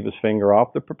chose to leave his finger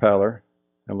off the propeller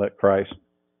and let Christ.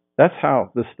 That's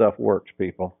how this stuff works,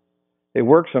 people. It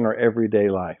works in our everyday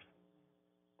life.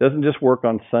 It doesn't just work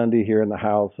on Sunday here in the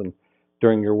house and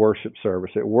during your worship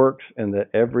service. It works in the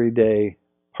everyday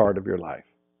part of your life.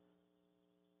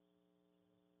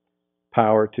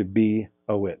 Power to be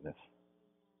a witness.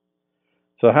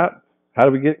 So how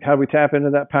do we tap into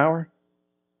that power?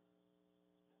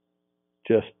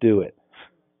 Just do it.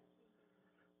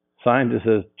 Sign just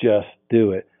says, just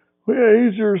do it. Well,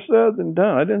 easier said than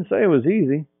done. I didn't say it was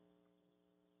easy.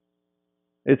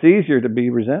 It's easier to be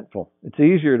resentful. It's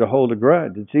easier to hold a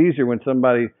grudge. It's easier when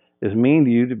somebody is mean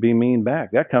to you to be mean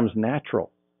back. That comes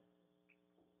natural.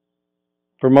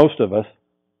 For most of us.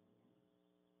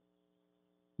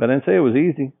 But I didn't say it was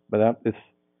easy. But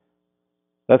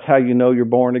that's how you know you're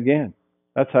born again.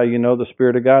 That's how you know the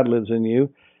Spirit of God lives in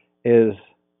you. Is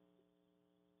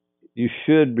you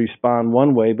should respond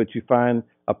one way, but you find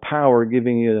a power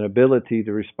giving you an ability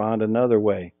to respond another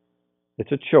way.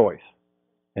 It's a choice.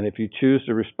 And if you choose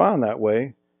to respond that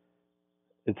way,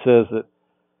 it says that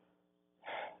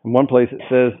in one place it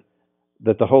says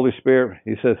that the Holy Spirit,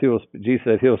 Jesus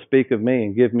said, He'll speak of me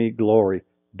and give me glory.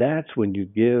 That's when you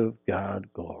give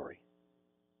God glory.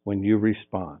 When you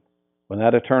respond. When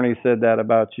that attorney said that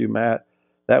about you, Matt,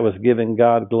 that was giving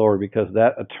God glory, because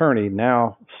that attorney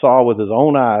now saw with his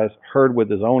own eyes, heard with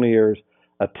his own ears,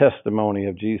 a testimony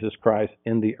of Jesus Christ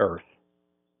in the earth.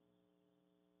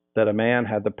 That a man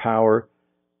had the power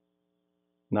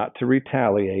not to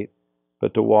retaliate,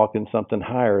 but to walk in something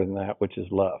higher than that, which is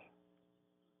love.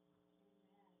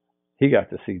 He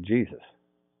got to see Jesus.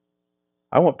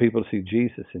 I want people to see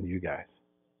Jesus in you guys.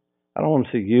 I don't want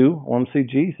to see you. I want to see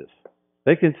Jesus.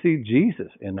 They can see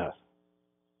Jesus in us.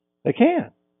 They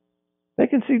can. They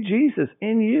can see Jesus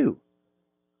in you.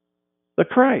 The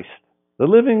Christ, the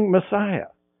living Messiah,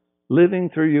 living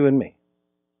through you and me.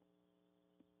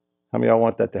 How many of y'all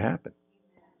want that to happen?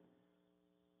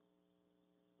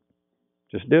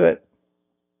 Just do it.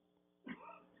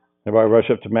 Everybody rush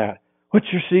up to Matt. What's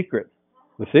your secret?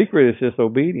 The secret is just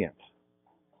obedience.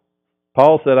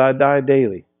 Paul said, I die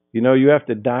daily. You know, you have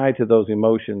to die to those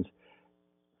emotions.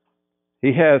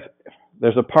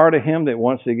 There's a part of him that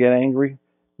wants to get angry,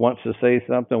 wants to say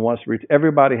something, wants to reach.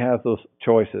 Everybody has those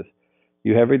choices.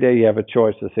 Every day you have a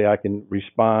choice to say, I can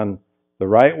respond the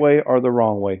right way or the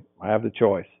wrong way. I have the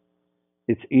choice.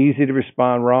 It's easy to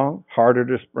respond wrong, harder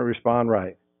to respond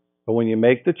right. But when you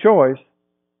make the choice,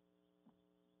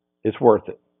 it's worth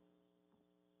it.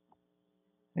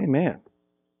 Amen.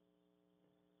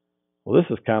 Well, this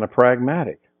is kind of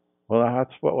pragmatic. Well,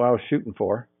 that's what I was shooting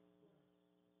for.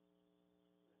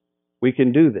 We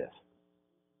can do this.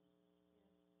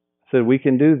 I said, we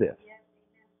can do this.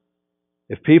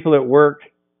 If people at work,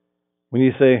 when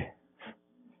you say,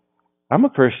 I'm a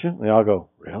Christian, they all go,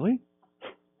 really?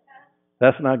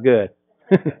 That's not good.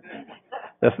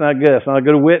 That's not good. That's not a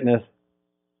good witness.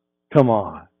 Come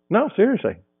on. No,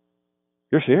 seriously.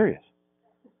 You're serious.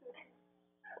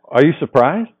 Are you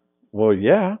surprised? Well,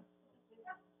 yeah.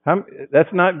 That's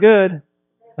not good.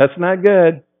 That's not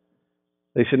good.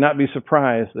 They should not be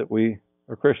surprised that we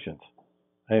are Christians.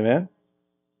 Amen?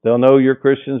 They'll know you're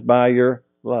Christians by your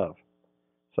love.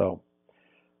 So,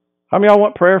 how many of y'all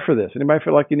want prayer for this? Anybody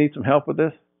feel like you need some help with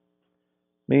this?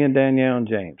 Me and Danielle and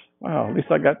James. Wow, at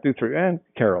least I got through 3. And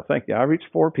Carol, thank you. I reached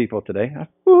 4 people today.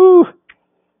 Woo!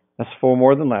 That's 4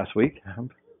 more than last week. I'm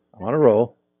on a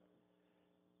roll.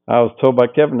 I was told by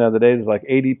Kevin the other day there's like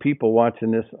 80 people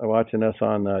watching us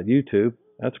on YouTube.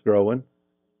 That's growing.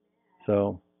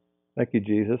 So, thank you,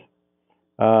 Jesus.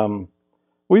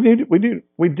 We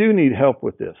do need help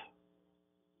with this.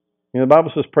 You know, the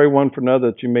Bible says, "Pray one for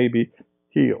another that you may be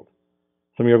healed."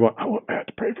 Some of you are going, "I want Matt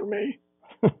to pray for me."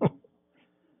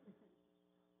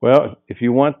 Well, if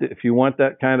you want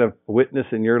that kind of witness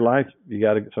in your life, you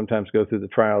got to sometimes go through the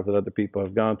trials that other people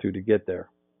have gone through to get there.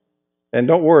 And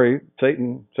don't worry,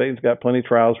 Satan's got plenty of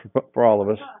trials for all of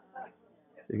us.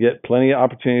 You get plenty of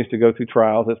opportunities to go through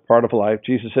trials. It's part of life.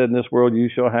 Jesus said, "In this world you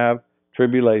shall have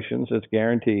tribulations." It's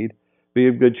guaranteed. Be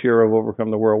of good cheer, of overcome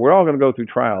the world. We're all going to go through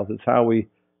trials. It's how we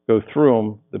go through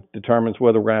them that determines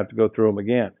whether we're going to have to go through them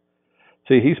again.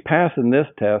 See, he's passing this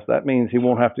test. That means he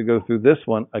won't have to go through this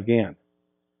one again.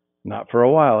 Not for a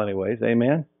while, anyways.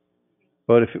 Amen?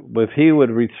 But if he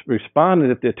would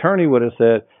responded, if the attorney would have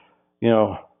said, you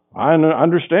know, "I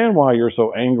understand why you're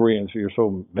so angry and you're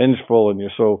so vengeful and you're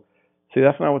so..." See,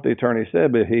 that's not what the attorney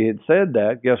said. But if he had said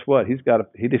that, guess what?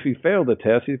 If he failed the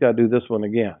test, he's got to do this one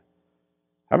again.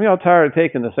 How many of y'all tired of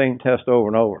taking the same test over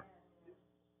and over?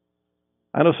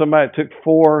 I know somebody that took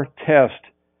 4 tests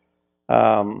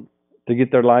to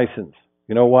get their license.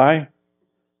 You know why?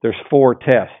 There's 4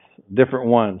 tests, different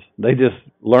ones. They just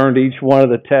learned each one of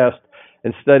the tests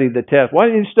and studied the test. Why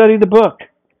didn't you study the book?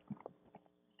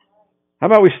 How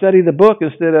about we study the book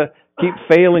instead of keep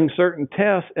failing certain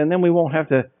tests, and then we won't have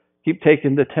to keep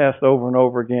taking the test over and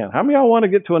over again. How many of y'all want to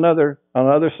get to on the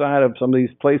other side of some of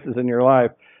these places in your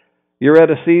life? You're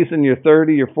at a season, you're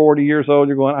 30, you're 40 years old,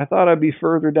 you're going, "I thought I'd be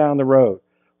further down the road."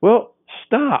 Well,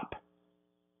 stop.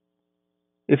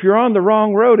 If you're on the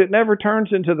wrong road, it never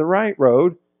turns into the right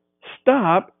road.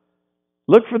 Stop.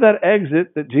 Look for that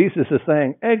exit that Jesus is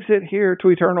saying, exit here to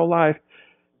eternal life.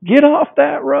 Get off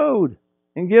that road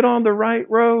and get on the right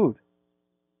road.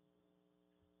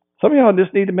 Some of y'all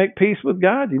just need to make peace with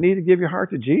God. You need to give your heart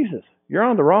to Jesus. You're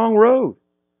on the wrong road.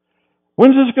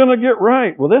 When's this going to get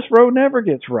right? Well, this road never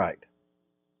gets right.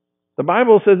 The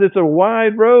Bible says it's a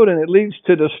wide road and it leads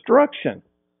to destruction.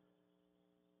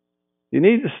 You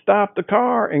need to stop the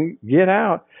car and get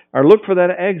out or look for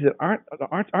that exit.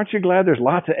 Aren't you glad there's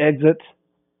lots of exits?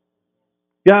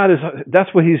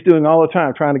 That's what He's doing all the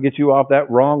time, trying to get you off that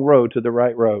wrong road to the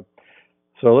right road.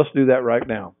 So let's do that right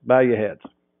now. Bow your heads.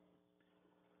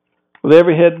 With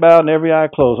every head bowed and every eye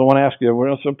closed, I want to ask you a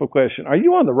real simple question. Are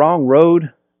you on the wrong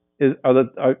road?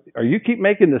 Are you keep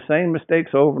making the same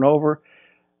mistakes over and over?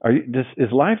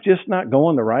 Is life just not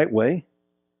going the right way?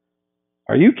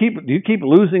 Do you keep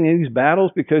losing these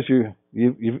battles because you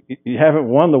haven't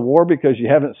won the war because you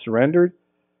haven't surrendered?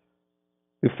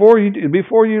 Before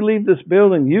you leave this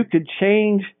building, you could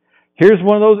change. Here's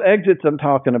one of those exits I'm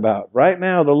talking about. Right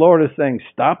now, the Lord is saying,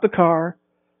 stop the car,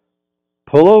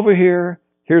 pull over here.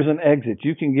 Here's an exit.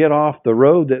 You can get off the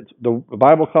road that the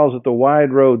Bible calls it the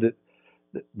wide road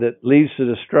that leads to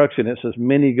destruction. It says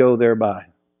many go thereby.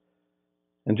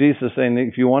 And Jesus is saying,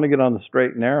 if you want to get on the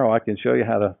straight and narrow, I can show you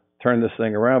how to turn this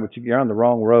thing around, but you're on the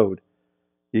wrong road.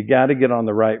 You got to get on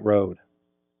the right road.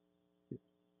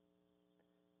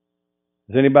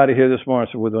 Is anybody here this morning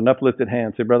with an uplifted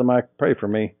hand say, Brother Mike, pray for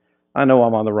me. I know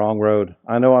I'm on the wrong road.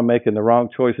 I know I'm making the wrong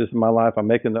choices in my life.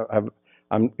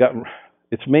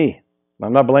 It's me.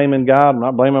 I'm not blaming God. I'm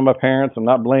not blaming my parents. I'm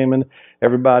not blaming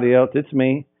everybody else. It's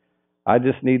me. I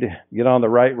just need to get on the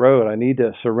right road. I need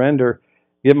to surrender,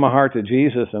 give my heart to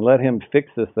Jesus, and let Him fix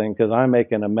this thing because I'm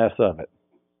making a mess of it.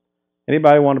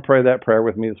 Anybody want to pray that prayer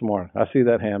with me this morning? I see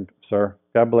that hand, sir.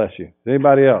 God bless you.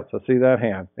 Anybody else? I see that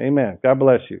hand. Amen. God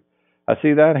bless you. I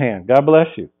see that hand. God bless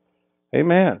you.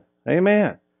 Amen.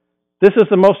 Amen. This is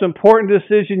the most important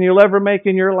decision you'll ever make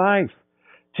in your life.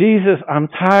 Jesus, I'm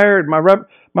tired.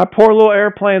 My poor little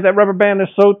airplane, that rubber band is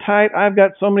so tight. I've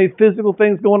got so many physical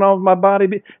things going on with my body,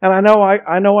 and I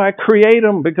know I create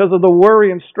them because of the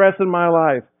worry and stress in my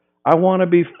life. I want to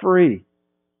be free.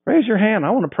 Raise your hand.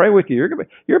 I want to pray with you.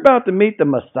 You're about to meet the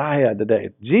Messiah today.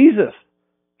 Jesus.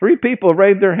 3 people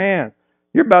raised their hand.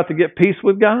 You're about to get peace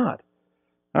with God.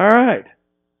 All right.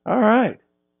 All right.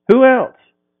 Who else?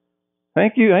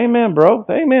 Thank you. Amen, bro.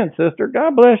 Amen, sister.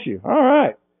 God bless you. All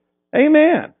right.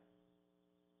 Amen.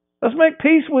 Let's make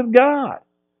peace with God.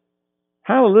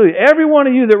 Hallelujah. Every one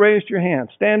of you that raised your hand,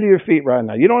 stand to your feet right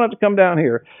now. You don't have to come down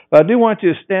here, but I do want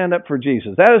you to stand up for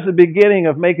Jesus. That is the beginning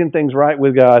of making things right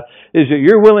with God, is that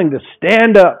you're willing to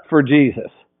stand up for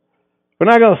Jesus. We're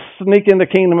not going to sneak in the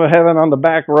kingdom of heaven on the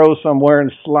back row somewhere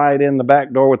and slide in the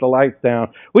back door with the lights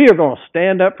down. We are going to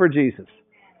stand up for Jesus.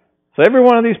 So every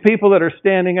one of these people that are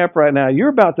standing up right now, you're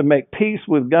about to make peace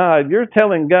with God. You're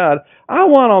telling God, I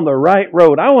want on the right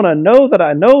road. I want to know that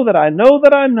I know that I know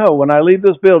that I know when I leave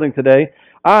this building today,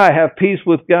 I have peace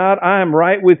with God. I am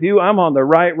right with you. I'm on the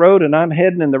right road and I'm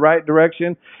heading in the right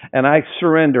direction. And I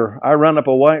surrender. I run up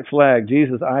a white flag.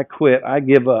 Jesus, I quit. I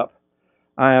give up.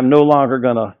 I am no longer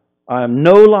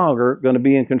going to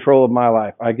be in control of my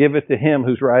life. I give it to Him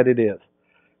whose right it is.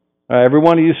 Every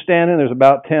one of you standing, there's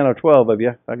about 10 or 12 of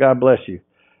you. God bless you.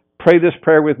 Pray this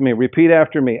prayer with me. Repeat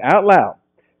after me out loud.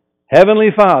 Heavenly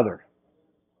Father,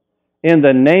 in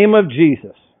the name of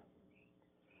Jesus,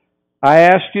 I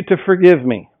ask you to forgive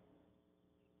me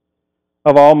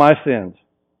of all my sins.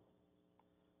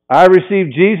 I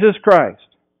receive Jesus Christ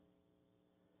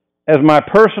as my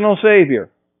personal Savior.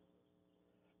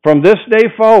 From this day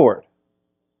forward,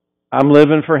 I'm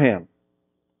living for Him.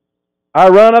 I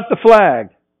run up the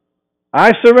flag.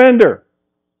 I surrender.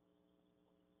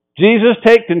 Jesus,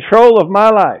 take control of my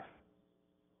life.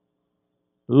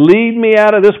 Lead me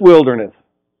out of this wilderness,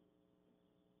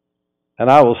 and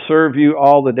I will serve you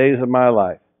all the days of my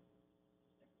life.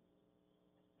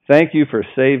 Thank you for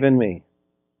saving me.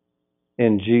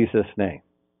 In Jesus' name.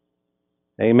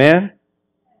 Amen.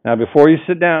 Now, before you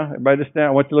sit down, everybody just down.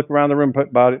 I want you to look around the room,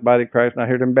 put body of Christ, not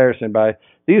here to embarrass anybody.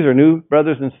 These are new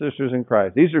brothers and sisters in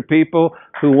Christ. These are people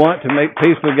who want to make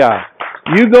peace with God.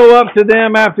 You go up to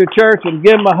them after church and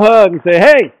give them a hug and say,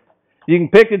 hey, you can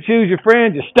pick and choose your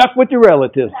friends. You're stuck with your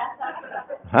relatives.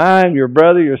 I'm your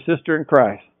brother, your sister in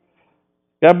Christ.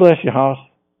 God bless you, Hoss.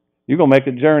 You're going to make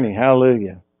a journey.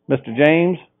 Hallelujah. Mr.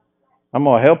 James, I'm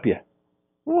going to help you.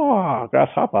 Whoa,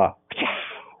 grasshopper.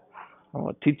 I'm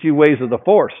going to teach you ways of the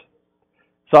force.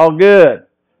 It's all good.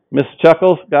 Miss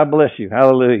Chuckles, God bless you.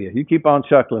 Hallelujah. You keep on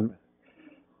chuckling.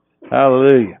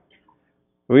 Hallelujah.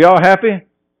 Are we all happy?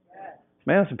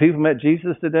 Man, some people met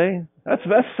Jesus today. That's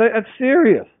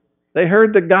serious. They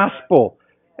heard the gospel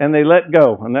and they let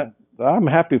go. And I'm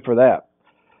happy for that.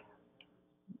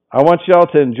 I want y'all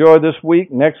to enjoy this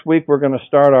week. Next week, we're going to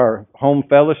start our home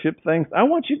fellowship things. I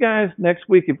want you guys next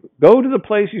week, go to the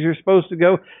places you're supposed to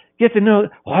go. Get to know,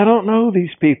 I don't know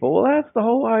these people. Well, that's the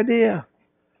whole idea,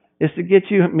 is to get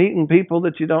you meeting people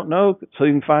that you don't know so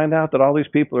you can find out that all these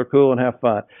people are cool and have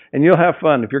fun. And you'll have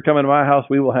fun. If you're coming to my house,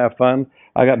 we will have fun.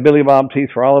 I got Billy Bob teeth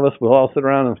for all of us. We'll all sit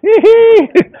around and hee-hee.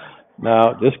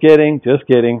 No, just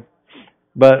kidding.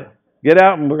 But get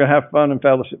out and we're going to have fun and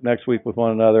fellowship next week with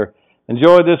one another.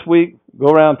 Enjoy this week. Go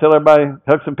around, tell everybody,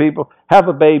 hug some people. Have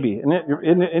a baby.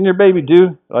 And your baby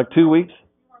due? Like 2 weeks?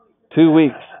 2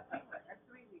 weeks.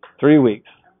 3 weeks.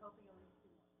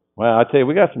 Well, I tell you,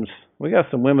 we got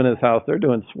some women in this house. They're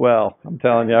doing swell. I'm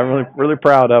telling you, I'm really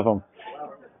proud of them.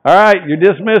 All right, you're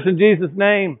dismissed in Jesus'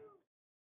 name.